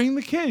 yeah, bring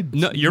the kids.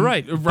 No, you're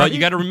right. But you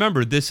got to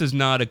remember, this is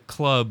not a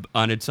club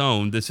on its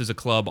own. This is a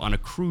club on a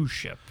cruise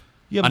ship.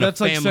 Yeah, but on a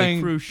that's like family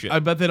saying cruise ship. I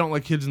bet they don't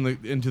let kids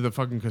into the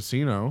fucking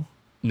casino.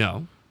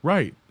 No.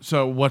 Right.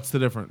 So what's the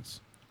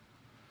difference?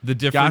 The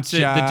difference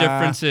Gotcha. the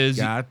difference is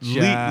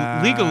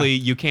Gotcha. legally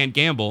you can't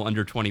gamble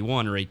under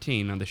 21 or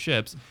 18 on the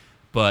ships,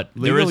 but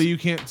there Legally, is you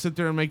can't sit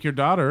there and make your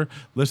daughter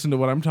listen to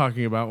what I'm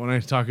talking about when I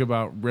talk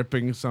about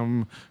ripping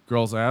some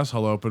girl's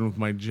asshole open with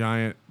my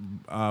giant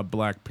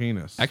black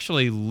penis.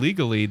 actually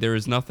legally there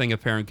is nothing a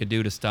parent could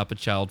do to stop a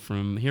child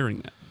from hearing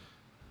that.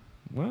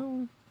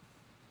 Well,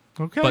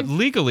 okay. But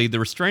legally, the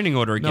restraining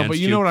order against no, but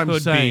you know what I'm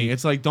could saying. be-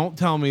 It's like, don't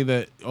tell me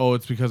that,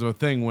 it's because of a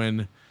thing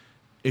when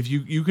if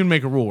you can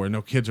make a rule where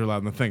no kids are allowed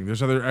in the thing.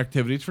 There's other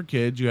activities for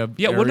kids. You have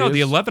yeah, well, no, the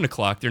areas- 11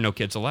 o'clock, there are no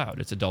kids allowed.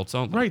 It's adults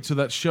only. Right, so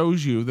that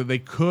shows you that they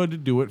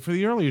could do it for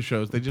the earlier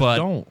shows. They just But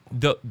don't.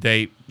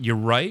 you're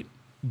right,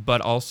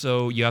 but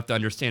also you have to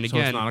understand So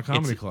again. it's not a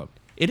comedy club.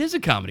 It is a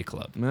comedy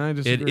club. No, I It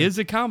disagree. is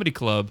a comedy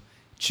club,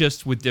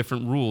 just with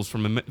different rules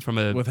from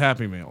a With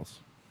Happy Meals.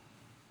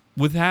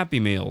 with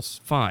Happy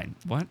Meals. Fine.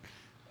 What?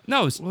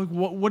 No, Like,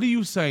 what are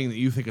you saying that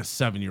you think a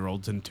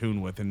 7-year-old's in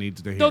tune with and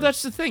needs to hear? no,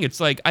 that's the thing. It's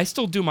like I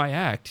still do my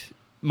act.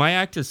 My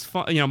act is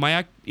fun. My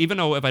act, even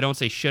though if I don't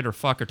say shit or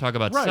fuck or talk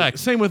about right. sex,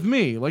 Same with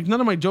me. Like,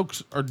 none of my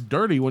jokes are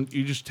dirty when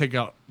you just take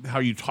out how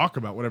you talk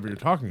about whatever you're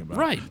talking about.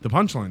 Right. The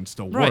punchlines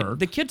still right? work.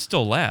 The kids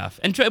still laugh.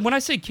 And when I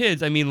say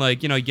kids, I mean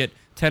like you get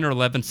 10 or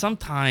 11.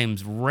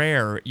 Sometimes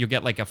rare, you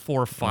get like a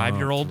 4 or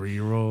 5-year-old.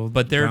 3-year-old.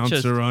 but they're bouncer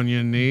just- on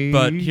your knee.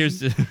 But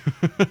here's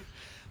the.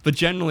 But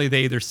generally,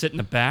 they either sit in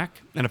the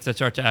back, and if they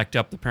start to act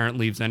up, the parent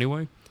leaves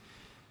anyway.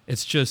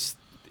 It's just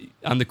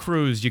on the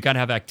cruise, you got to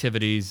have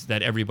activities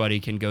that everybody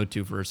can go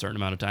to for a certain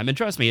amount of time. And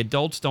trust me,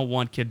 adults don't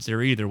want kids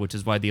there either, which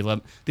is why the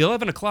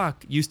 11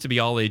 o'clock used to be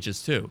all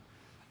ages too.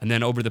 And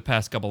then over the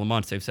past couple of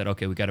months, they've said,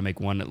 okay, we got to make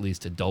one at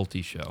least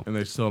adulty show. and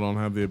they still don't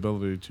have the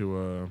ability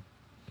to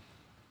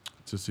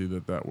see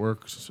that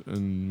works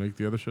and make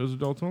the other shows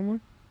adults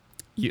only.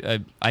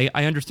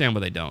 I understand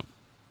why they don't.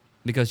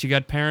 Because you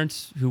got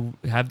parents who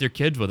have their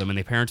kids with them, and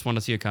the parents want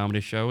to see a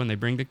comedy show, and they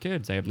bring the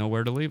kids. They have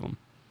nowhere to leave them.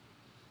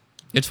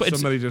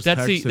 Somebody just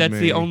that's texted the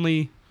me.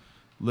 only.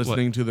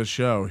 Listening to the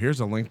show. Here's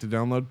a link to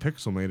download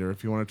Pixelmator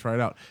if you want to try it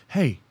out.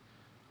 Hey,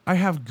 I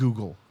have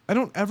Google. I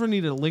don't ever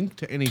need a link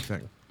to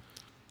anything.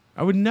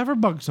 I would never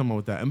bug someone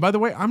with that. And by the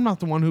way, I'm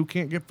not the one who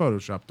can't get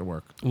Photoshop to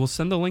work. Well,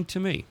 send the link to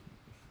me.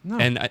 No.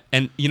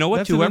 And you know what?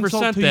 That's an Whoever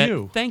insult sent to that,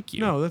 you. thank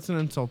you. No, that's an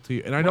insult to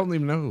you. And I don't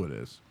even know who it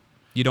is.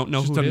 You don't know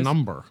It's who just it a is?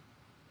 number.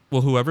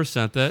 Well, whoever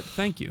sent that,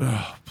 thank you.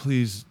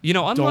 Please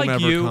Unlike don't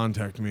ever you,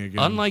 contact me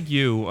again. unlike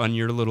you on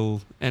your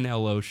little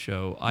NLO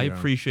show, I Yeah.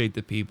 appreciate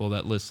the people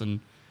that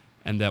listen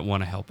and that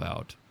want to help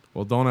out.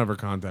 Well, don't ever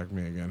contact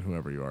me again,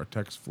 whoever you are.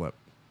 Text Flip.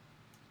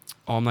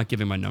 Oh, I'm not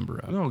giving my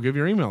number out. No, give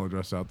your email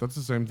address out. That's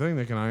the same thing.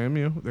 They can IM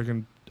you. They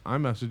can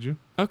iMessage you.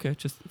 Okay,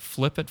 just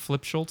flip at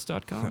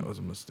flipschultz.com. That was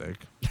a mistake.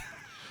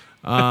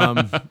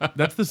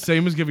 That's the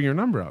same as giving your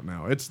number out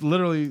now. It's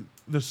literally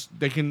this.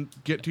 They can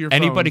get to your phone.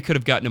 Anybody could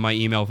have gotten to my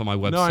email from my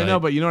website. No, I know,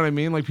 but you know what I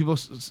mean? Like, people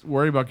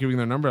worry about giving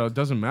their number out. It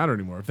doesn't matter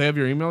anymore. If they have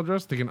your email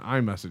address, they can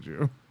iMessage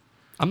you.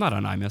 I'm not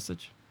on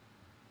iMessage.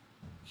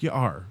 You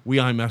are. We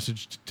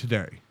iMessaged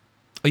today.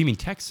 Oh, you mean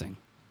texting?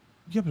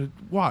 Yeah, but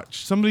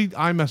watch. Somebody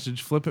iMessage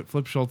Flip at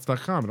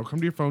flipschultz.com. It'll come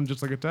to your phone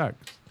just like a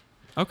text.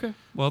 Okay,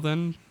 well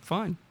then,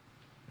 fine.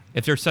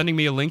 If they're sending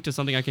me a link to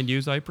something I can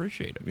use, I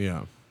appreciate it.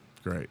 Yeah.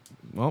 Great.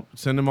 Well,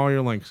 send them all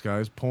your links,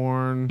 guys.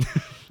 Porn,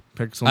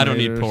 Pixelmators. I don't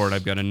need porn.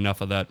 I've got enough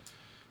of that.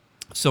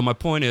 So my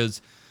point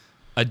is,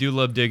 I do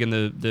love digging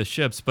the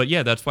ships, but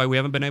yeah, that's why we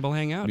haven't been able to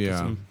hang out. 'cause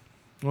Yeah.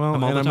 Well,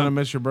 I'm all and the I'm going to time.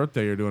 miss your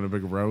birthday. You're doing a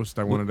big roast.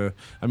 I wanted to.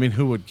 I mean,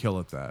 who would kill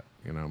at that?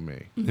 You know,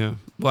 me. Yeah.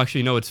 Well,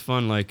 actually, no, it's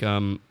fun. Like,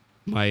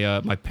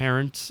 my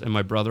parents and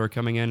my brother are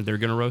coming in. They're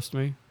gonna roast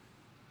me,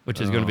 which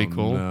is gonna be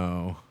cool.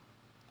 No.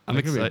 I'm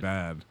That could be excited.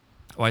 bad.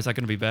 Why is that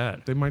gonna be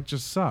bad? They might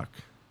just suck.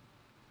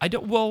 I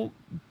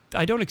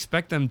don't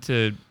expect them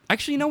to.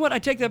 Actually, you know what? I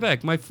take that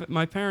back.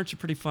 My parents are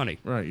pretty funny.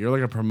 Right. You're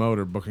like a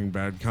promoter booking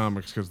bad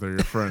comics because they're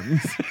your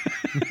friends.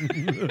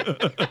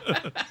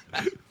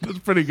 That's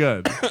pretty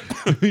good.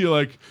 You're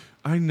like,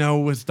 I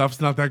know his stuff's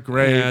not that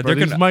great, Yeah, but they're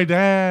he's gonna- my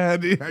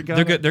dad. I got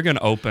it. They're gonna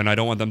open. I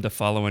don't want them to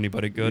follow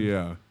anybody good.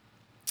 Yeah.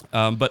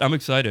 But I'm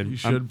excited. You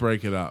should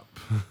break it up.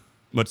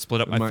 Let's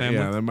split up my family.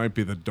 Yeah, that might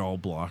be the dull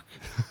block.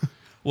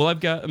 Well, I've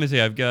got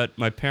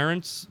my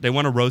parents. They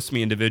want to roast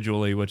me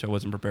individually, which I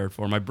wasn't prepared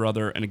for. My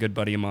brother and a good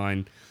buddy of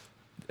mine,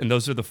 and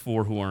those are the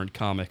 4 who aren't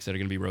comics that are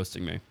going to be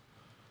roasting me.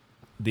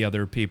 The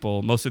other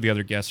people, most of the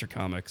other guests are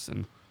comics,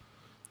 and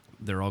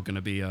they're all going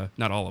to be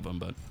not all of them,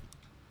 but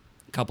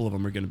a couple of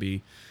them are going to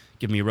be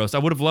giving me a roast. I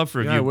would have loved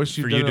for Yeah, you, I wish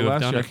you for did you it to have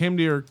last done year. I it. came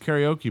to your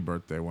karaoke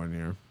birthday one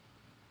year.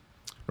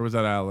 Or was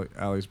that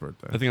Allie's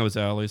birthday? I think it was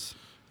Allie's.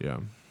 Yeah.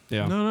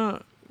 Yeah,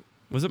 No,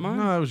 was it mine?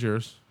 no, that was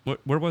yours.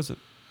 Where was it?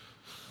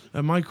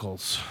 At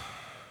Michael's.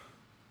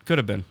 Could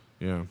have been.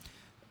 Yeah.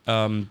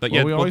 But Well,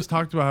 yeah, we always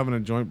talked about having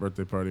a joint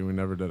birthday party. We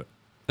never did it.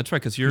 that's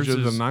right, because yours You're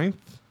is the 9th,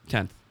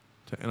 10th.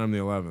 and I'm the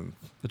 11th.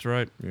 That's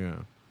right. Yeah.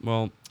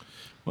 Well,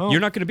 Well, you're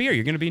not going to be here.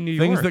 You're going to be in New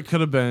things York. that could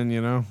have been, you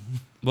know.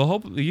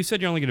 Well, you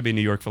said you're only going to be in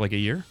New York for like a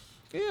year.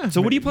 Yeah.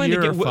 So what do you plan to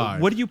year get? or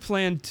five. What do you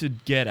plan to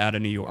get out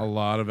of New York? A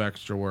lot of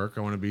extra work.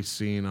 I want to be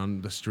seen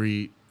on the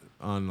street,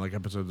 on like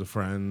episodes of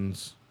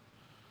Friends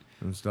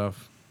and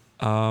stuff.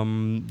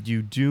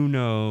 You do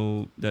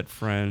know that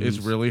Friends It's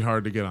really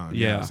hard to get on.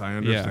 Yeah, Yes, I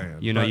understand.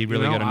 yeah. You know, But, you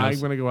really gotta know I'm s-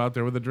 going to go out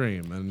there with a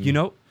dream, and You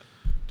know,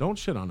 don't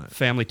shit on it.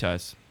 Family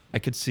Ties. I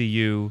could see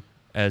you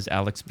as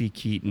Alex B.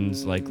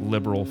 Keaton's like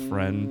liberal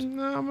friend.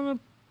 No, I'm gonna.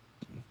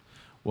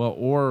 Well,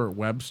 or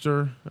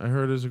Webster, I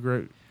heard is a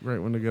great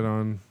one to get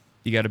on.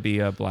 You got to be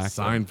a black.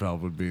 though.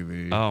 Seinfeld would be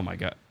the. Oh my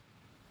god.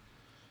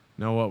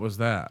 No, what was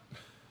that?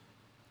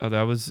 Oh,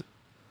 that was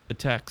a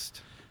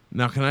text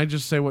Now, can I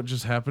just say what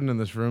just happened in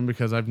this room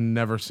because I've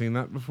never seen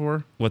that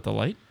before? with the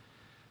light.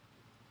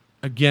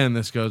 Again,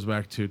 this goes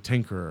back to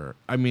Tinkerer.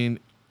 I mean,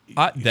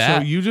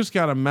 That. so you just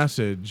got a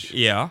message,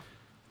 Yeah.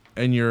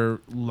 and your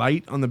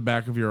light on the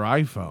back of your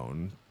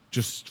iPhone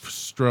just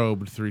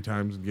strobed 3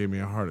 times and gave me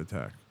a heart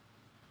attack.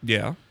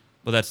 Yeah.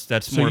 Well, that's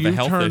So more of a you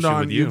health turned issue on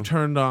with you. you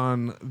turned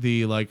on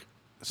the like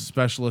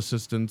special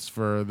assistance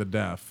for the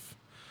deaf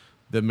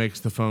that makes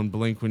the phone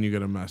blink when you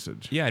get a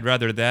message. Yeah, I'd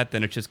rather that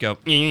than it just go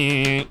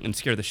and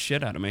scare the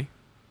shit out of me,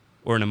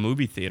 or in a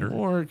movie theater.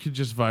 Or it could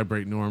just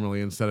vibrate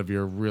normally instead of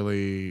your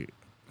really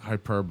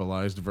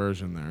hyperbolized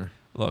version there.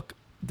 Look,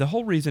 the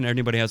whole reason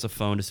everybody has a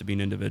phone is to be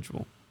an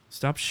individual.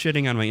 Stop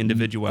shitting on my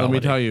individuality.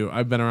 Let me tell you,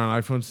 I've been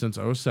around iPhone since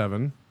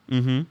 07.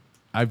 Mm-hmm.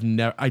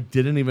 I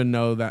didn't even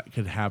know that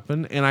could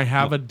happen, and I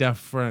have a deaf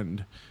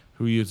friend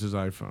who uses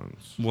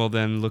iPhones. Well,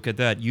 then look at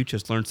that. You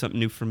just learned something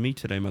new from me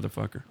today,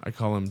 motherfucker. I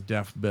call him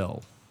Deaf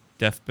Bill,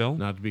 Deaf Bill?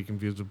 not to be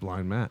confused with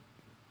Blind Matt.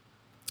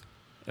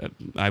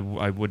 I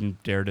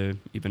wouldn't dare to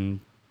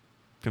even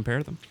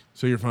compare them.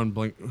 So your phone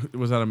blink.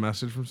 Was that a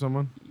message from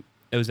someone?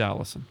 It was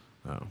Allison.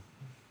 Oh,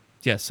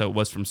 Yeah, so it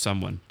was from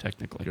someone,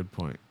 technically. good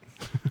point.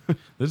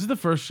 This is the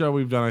first show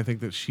we've done, I think,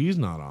 that she's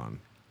not on.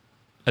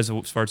 As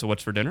far as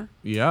What's for Dinner?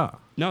 Yeah.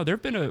 No, there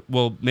have been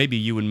maybe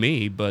you and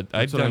me, but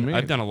That's what I mean.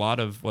 I've done a lot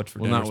of What's for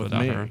Well, Dinners not with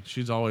without me. her.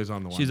 She's always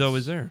on the one. She's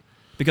always there.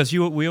 Because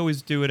we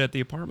always do it at the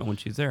apartment when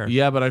she's there.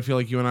 Yeah, but I feel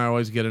like you and I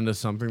always get into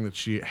something that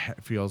she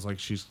feels like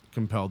she's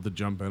compelled to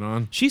jump in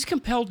on. She's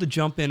compelled to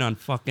jump in on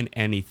fucking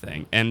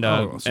anything. And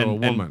So a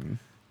and- woman.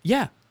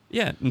 Yeah,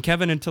 yeah. And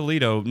Kevin in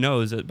Toledo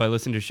knows that by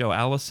listening to the show,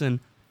 Allison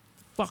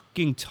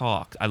fucking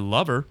talks. I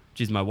love her.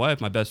 She's my wife,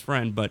 my best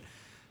friend. But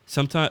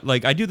sometimes,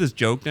 like, I do this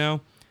joke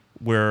now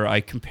where I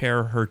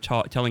compare her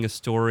telling a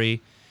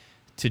story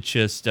to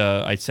just,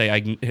 I'd say,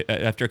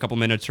 after a couple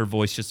minutes, her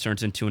voice just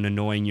turns into an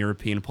annoying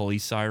European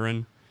police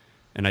siren.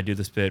 And I do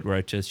this bit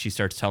where she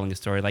starts telling a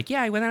story like,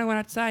 yeah, I went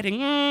outside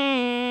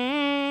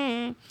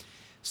and...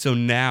 So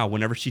now,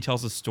 whenever she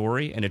tells a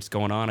story and it's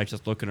going on, I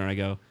just look at her and I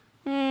go,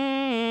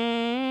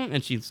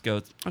 and she just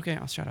goes, okay,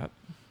 I'll shut up.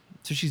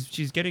 So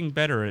she's getting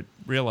better at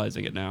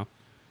realizing it now.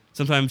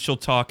 Sometimes she'll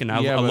talk and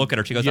I'll Yeah, but- look at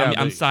her. She goes, yeah,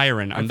 I'm but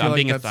siren. I I'm feel like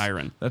being a that's-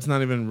 siren. That's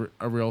not even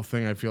a real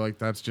thing. I feel like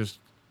that's just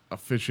a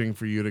fishing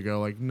for you to go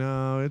like,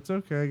 no, it's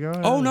okay, go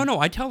ahead. Oh, no.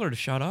 I tell her to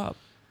shut up.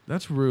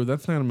 That's rude.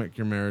 That's not gonna make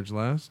your marriage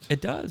last. It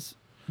does.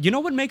 You know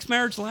what makes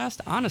marriage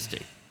last?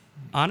 Honesty.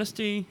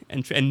 Honesty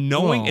and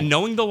knowing Well,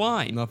 knowing the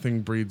line.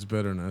 Nothing breeds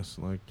bitterness.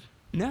 Like,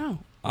 No.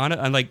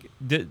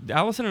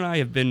 Allison and I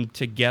have been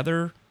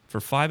together for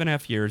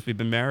 5.5 years. We've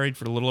been married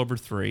for a little over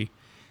 3.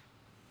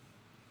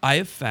 I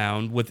have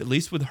found, at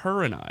least with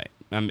her and I,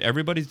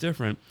 everybody's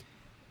different.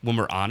 When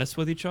we're honest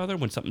with each other,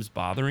 when something's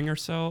bothering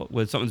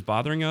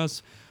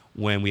us,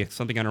 when we have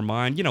something on our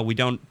mind,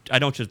 I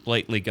don't just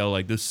blatantly go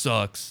like, this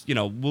sucks.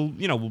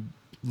 We'll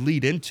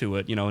lead into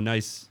it,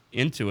 nice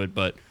into it,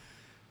 but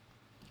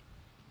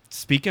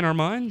speaking our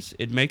minds,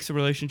 it makes a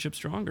relationship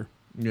stronger.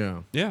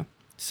 yeah. Yeah.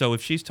 So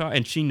if she's talking,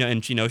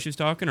 and she knows she's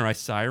talking, or I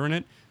siren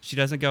it, she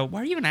doesn't go,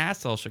 "Why are you an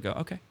asshole?" She'll go,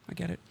 "Okay, I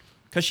get it,"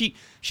 because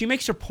she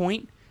makes her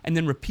point and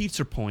then repeats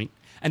her point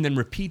and then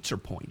repeats her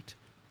point.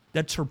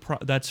 That's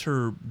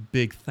her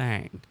big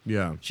thing.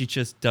 Yeah. She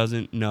just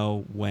doesn't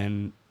know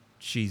when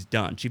she's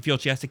done. She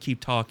feels she has to keep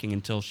talking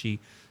until she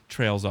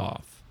trails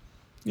off,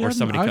 Yeah, or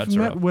somebody I've cuts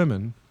her met off.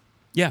 women.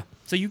 Yeah.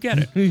 So you get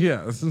it.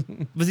 Yes.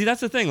 But see,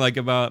 that's the thing,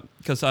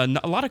 because a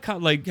lot of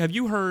have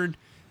you heard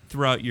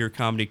throughout your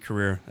comedy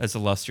career, as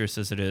illustrious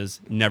as it is,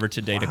 never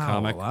to date a Wow,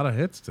 comic? a lot of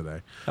hits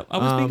today. I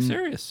was being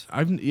serious.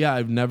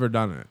 I've never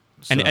done it.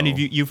 And so-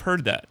 you've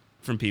heard that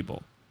from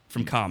people,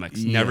 from comics,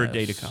 never Yes.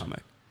 date a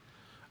comic.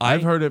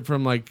 I've heard it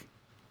from like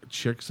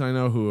chicks I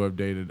know who have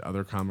dated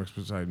other comics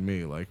beside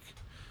me. Like,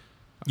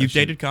 You've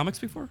dated comics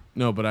before?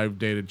 no, but I've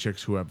dated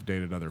chicks who have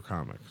dated other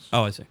comics.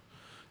 Oh, I see.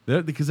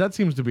 Because that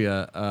seems to be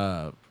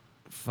a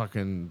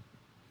fucking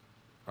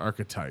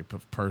archetype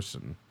of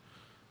person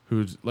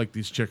who's like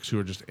these chicks who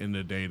are just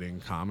into dating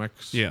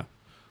comics. Yeah.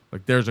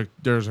 Like there's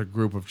a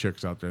group of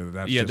chicks out there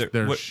that's Yeah, just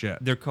their shit.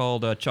 They're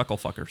called chuckle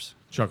fuckers.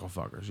 Chuckle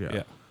fuckers, yeah.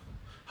 Yeah.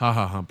 Ha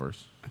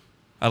humpers.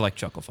 I like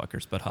chuckle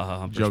fuckers, but haha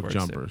humpers. Joke works too.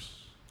 jumpers.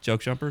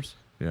 Joke jumpers?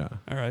 Yeah.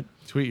 All right.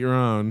 Tweet your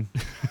own.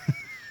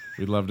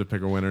 We'd love to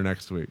pick a winner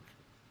next week.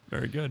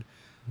 Very good.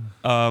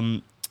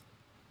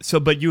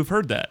 But you've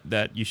heard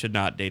that you should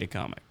not date a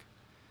comic.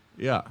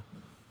 Yeah.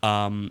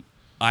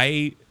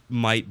 I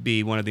might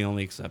be one of the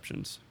only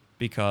exceptions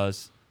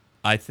because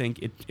I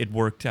think it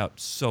worked out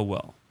so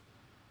well.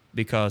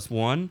 Because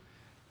one,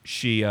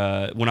 she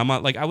when I'm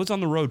on, like I was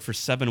on the road for a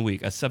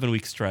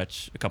 7-week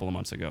stretch a couple of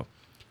months ago.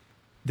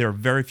 There are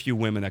very few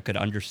women that could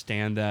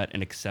understand that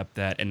and accept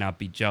that and not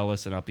be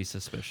jealous and not be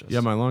suspicious. Yeah,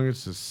 my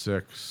longest is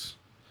 6.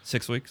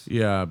 6 weeks?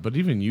 Yeah, but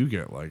even you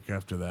get like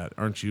after that,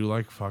 aren't you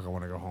like fuck? I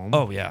want to go home.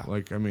 Oh yeah.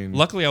 Like I mean,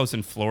 Luckily, I was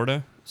in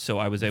Florida, so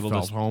I was able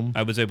felt to home.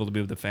 I was able to be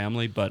with the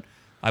family, but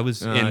I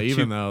was in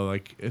even though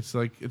like it's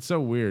so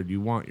weird. You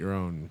want your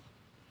own.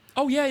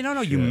 Oh yeah,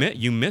 no, shit.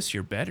 you miss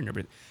your bed and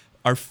everything.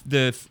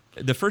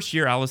 The first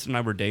year Allison and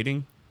I were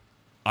dating,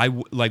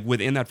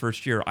 within that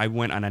first year, I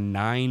went on a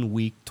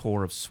 9-week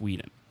tour of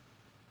Sweden,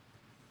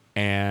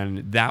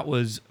 and that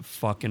was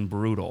fucking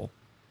brutal.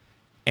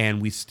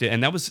 And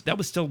that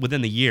was still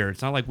within the year.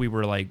 It's not like we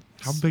were like.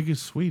 How big is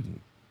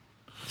Sweden?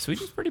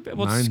 Sweden's pretty big.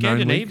 Well, 9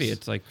 Scandinavia, weeks?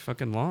 it's like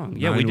fucking long.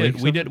 Yeah, 9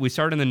 weeks we did. We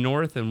started in the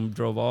north and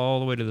drove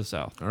all the way to the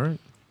south. All right.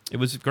 It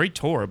was a great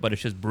tour, but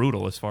it's just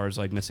brutal as far as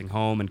like missing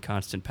home and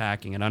constant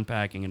packing and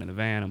unpacking and in the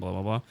van and blah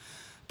blah blah.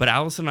 But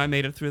Allison and I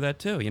made it through that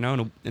too, you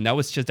know, and that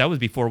was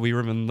before we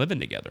were even living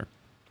together.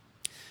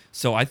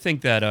 So I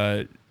think that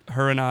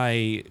her and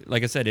I,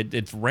 like I said,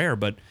 it's rare,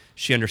 but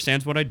she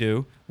understands what I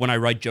do. When I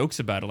write jokes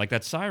about it, like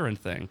that siren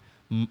thing,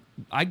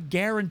 I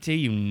guarantee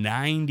you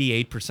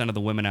 98% of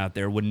the women out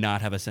there would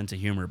not have a sense of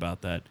humor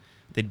about that.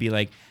 They'd be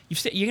like,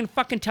 you can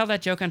fucking tell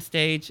that joke on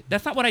stage.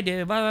 That's not what I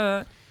did. Blah,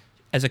 blah, blah.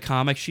 As a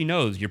comic, she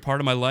knows you're part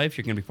of my life.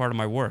 You're going to be part of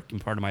my work and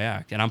part of my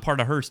act. And I'm part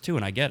of hers too,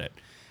 and I get it.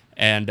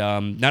 And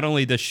not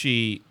only does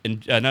she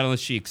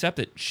accept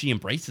it, she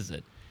embraces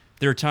it.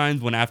 There are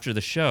times when after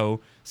the show,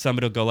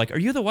 somebody will go like, "Are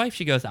you the wife?"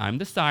 She goes, "I'm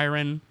the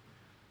siren."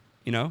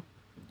 You know,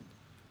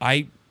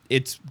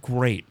 it's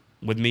great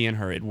with me and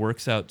her. It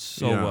works out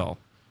so well.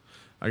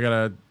 I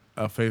got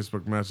a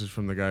Facebook message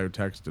from the guy who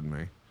texted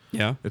me.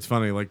 Yeah. It's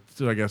funny, like,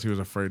 so I guess he was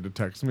afraid to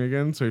text me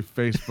again, so he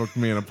Facebooked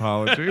me an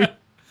apology.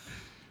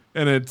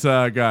 And it's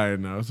a guy I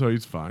know, so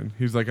he's fine.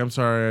 He's like, I'm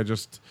sorry,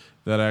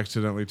 that I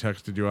accidentally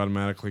texted you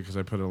automatically because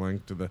I put a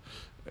link to the...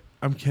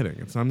 I'm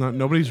kidding.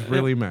 Nobody's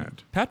really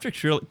mad.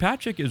 Patrick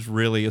is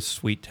really a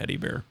sweet teddy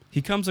bear.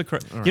 He comes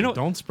across... Right, you know,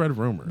 don't spread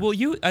rumors. Well,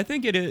 I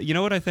think it is... You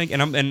know what I think?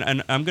 And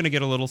I'm going to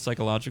get a little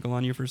psychological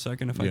on you for a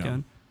second if I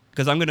can.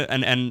 Because I'm going to...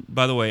 And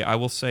by the way, I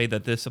will say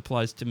that this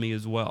applies to me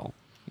as well.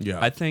 Yeah.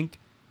 I think...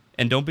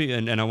 And don't be...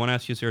 And I want to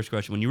ask you a serious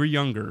question. When you were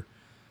younger,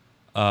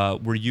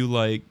 were you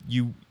like...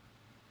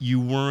 You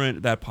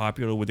weren't that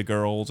popular with the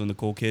girls and the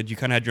cool kids. You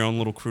kind of had your own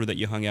little crew that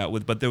you hung out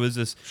with, but there was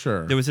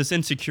this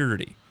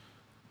insecurity,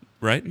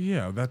 right?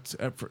 Yeah, that's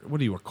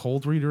what are you, a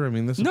cold reader? I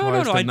mean, this No,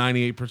 applies to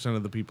 98%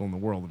 of the people in the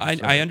world.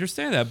 I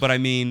understand that, but I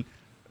mean,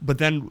 but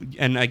then,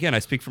 and again, I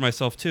speak for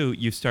myself too.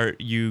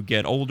 You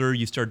get older,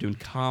 you start doing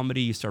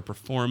comedy, you start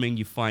performing,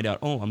 you find out,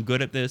 oh, I'm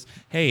good at this.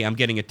 Hey, I'm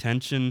getting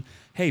attention.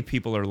 Hey,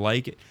 people are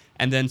like it,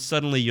 and then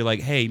suddenly you're like,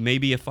 hey,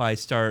 maybe if I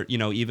start,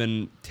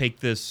 even take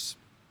this,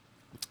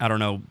 I don't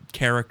know,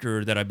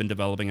 character that I've been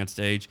developing on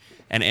stage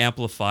and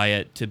amplify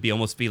it to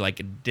almost be like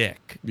a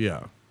dick.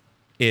 Yeah.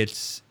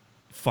 It's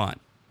fun.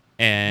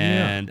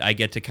 And I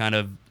get to kind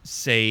of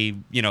say,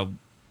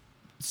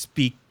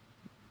 speak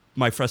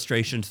my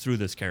frustrations through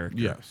this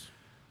character. Yes.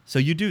 So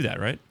you do that,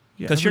 right?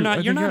 Yeah. Because you're not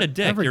a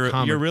dick.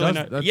 You're really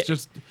not. That's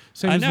just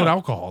same as what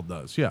alcohol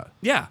does. Yeah.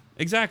 Yeah,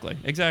 exactly.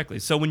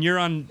 So when you're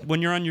on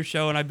your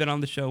show, and I've been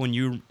on the show, and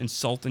you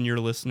insulting your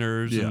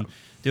listeners and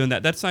doing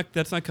that, that's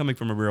not coming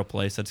from a real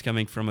place. That's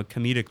coming from a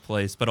comedic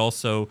place, but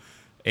also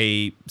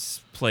a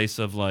place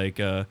of like,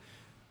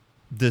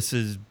 this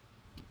is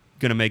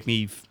gonna make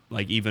me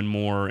like even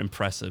more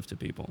impressive to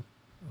people.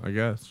 I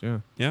guess. Yeah.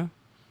 Yeah.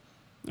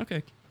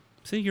 Okay.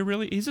 See,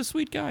 he's a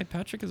sweet guy.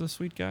 Patrick is a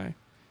sweet guy.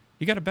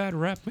 You got a bad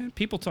rep, man.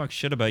 People talk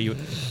shit about you.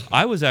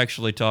 I was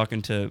actually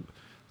talking to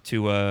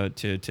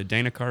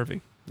Dana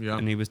Carvey. Yeah.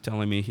 And he was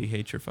telling me he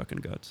hates your fucking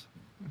guts.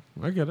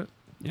 I get it.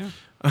 Yeah.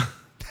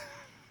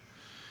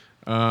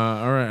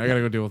 All right, I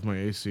gotta go deal with my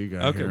AC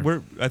guy. Okay,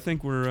 here. I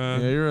think we're.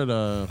 Yeah, you're at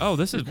Oh,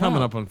 this is coming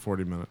wow. up on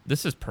 40 minutes.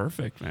 This is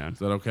perfect, man. Is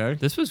that okay?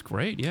 This was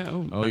great. Yeah.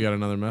 Oh, you got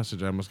another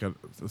message. I almost got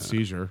a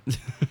seizure.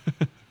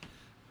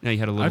 Yeah, you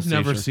had a little. I've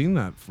never seizure. seen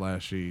that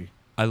flashy.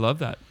 I love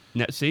that.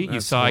 Now, see, That's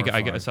you saw I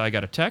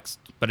got a text,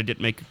 but it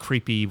didn't make a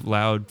creepy,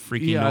 loud,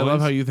 freaky noise. I love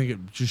how you think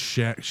it just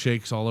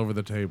shakes all over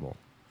the table.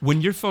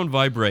 When your phone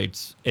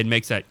vibrates, it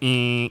makes that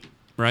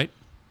right.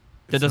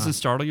 That doesn't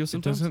startle you It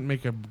sometimes. doesn't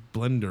make a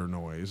blender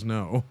noise.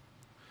 No,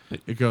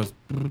 it goes.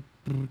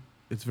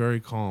 It's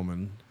very calm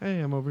and hey,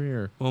 I'm over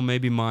here. Well,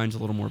 maybe mine's a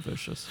little more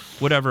vicious.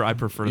 Whatever, I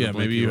prefer. Yeah, the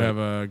maybe you blinky have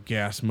a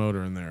gas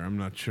motor in there. I'm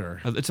not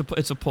sure. It's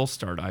a pulse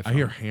start iPhone. I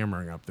hear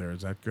hammering up there.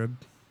 Is that good?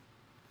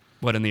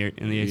 What in the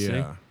AC?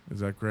 Yeah. Is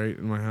that great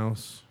in my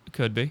house? It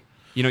could be.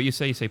 You know what you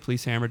say? You say,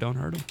 please hammer, don't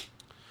hurt him.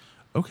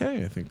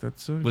 Okay, I think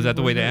that's a Was that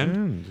the way to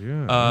end?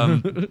 Yeah.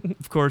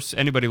 Of course,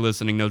 anybody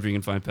listening knows where you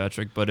can find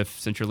Patrick, but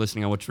since you're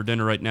listening on What's for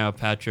Dinner right now,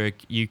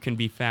 Patrick, you can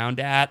be found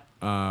at...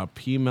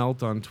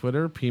 PMelt on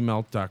Twitter,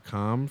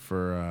 pmelt.com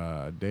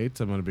for dates.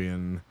 I'm going to be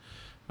in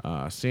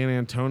San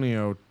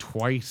Antonio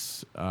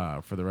twice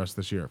for the rest of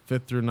this year,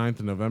 5th through 9th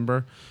of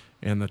November,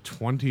 and the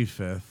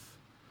 25th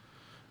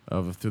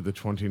through the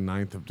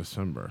 29th of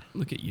December.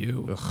 Look at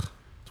you. Ugh,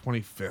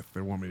 25th.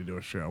 They want me to do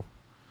a show.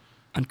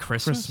 On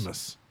Christmas?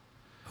 Christmas.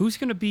 Who's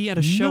going to be at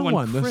a show no on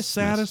one, Christmas? the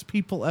saddest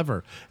people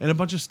ever. And a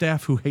bunch of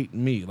staff who hate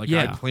me. Like, I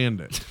Yeah. planned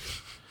it.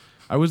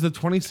 I was the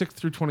 26th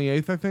through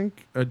 28th, I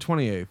think.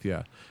 28th,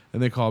 yeah.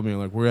 And they called me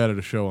like, we're at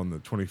a show on the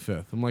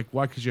 25th. I'm like,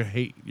 why? Because you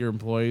hate your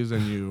employees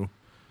and you,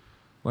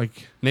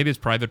 like... Maybe it's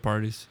private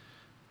parties.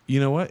 You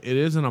know what? It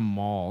is in a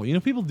mall. You know,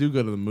 people do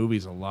go to the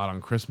movies a lot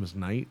on Christmas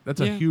night. That's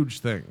a Yeah. huge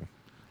thing.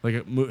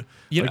 Like,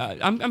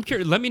 I'm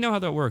curious. Let me know how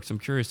that works. I'm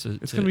curious.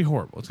 it's going to be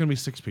horrible. It's going to be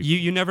 6 people.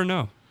 You never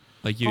know.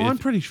 Like you, I'm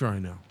pretty sure I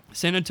know.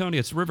 San Antonio,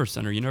 it's River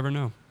Center. You never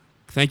know.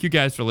 Thank you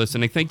guys for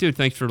listening.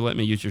 Thanks for letting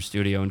me use your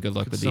studio, and good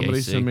luck Could with the somebody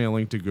AC. send me a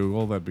link to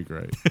Google? That'd be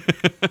great.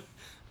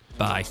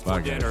 Bye. Bye,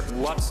 guys.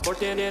 What's for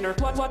dinner?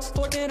 What's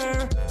for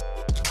dinner?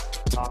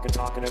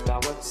 Talking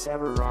about what's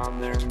ever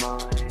on their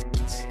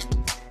minds.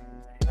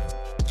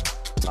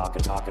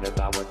 Talking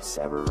about what's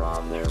ever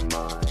on their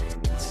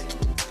minds.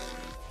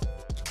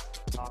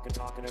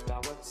 Talking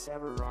about what's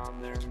ever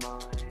on their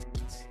minds.